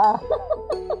 Nakakaba.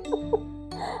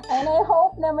 And I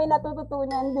hope na may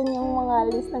natututunan din yung mga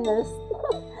listeners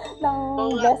ng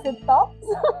Blessed Talks.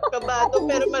 Kabato,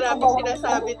 pero maraming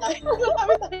sinasabi tayo.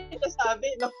 Marami tayong sinasabi,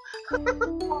 no?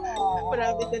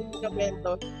 Marami tayong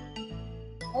kabento.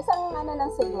 Isang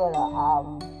lang siguro,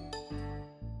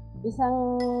 isang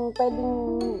pwedeng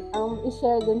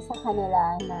i-share din sa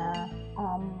kanila na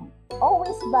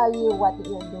always value what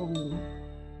you're doing.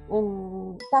 And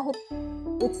kahit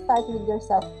it start with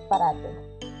yourself parati.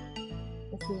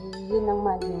 Kasi yun ang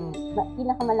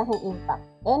pinakamalaking impact.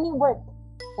 Any work,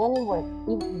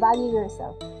 you value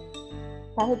yourself.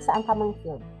 Kahit saan ka mang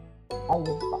field.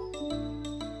 Ayun po.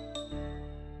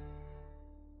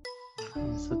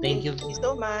 So thank you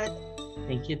so much.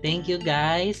 Thank you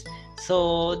guys.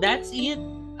 So that's it.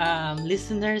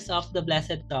 Listeners of the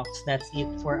Blessed Talks, that's it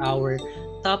for our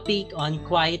topic on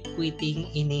quiet quitting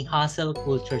in a hustle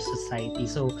culture society.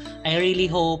 So we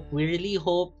really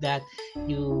hope that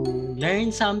you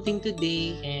learned something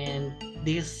today, and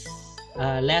these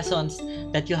lessons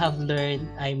that you have learned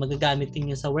ay magagamit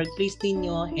ninyo sa workplace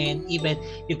ninyo, and even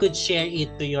you could share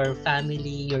it to your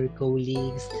family, your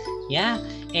colleagues. Yeah,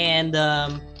 and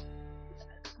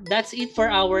that's it for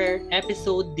our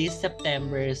episode this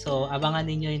September. So, abangan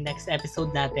ninyo yung next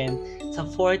episode natin sa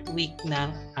 4th week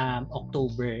ng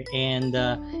October. And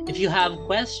if you have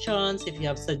questions, if you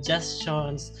have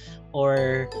suggestions,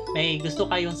 or may gusto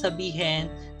kayong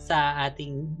sabihin sa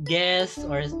ating guests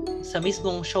or sa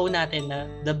mismong show natin na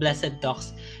The Blessed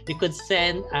Talks, you could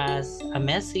send us a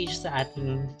message sa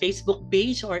ating Facebook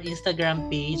page or Instagram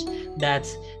page.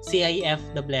 That's CIF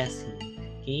The Blessing.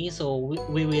 Okay, so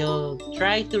we will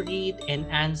try to read and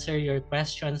answer your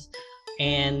questions.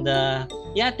 And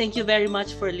thank you very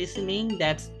much for listening.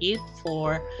 That's it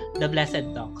for the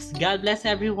Blessed Talks. God bless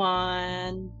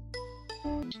everyone.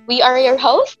 We are your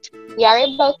host,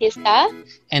 Yari Bautista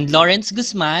and Lawrence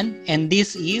Guzman, and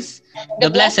this is the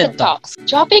Blessed Talks,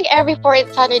 dropping every 4th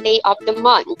Saturday of the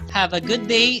month. Have a good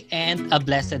day and a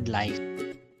blessed life.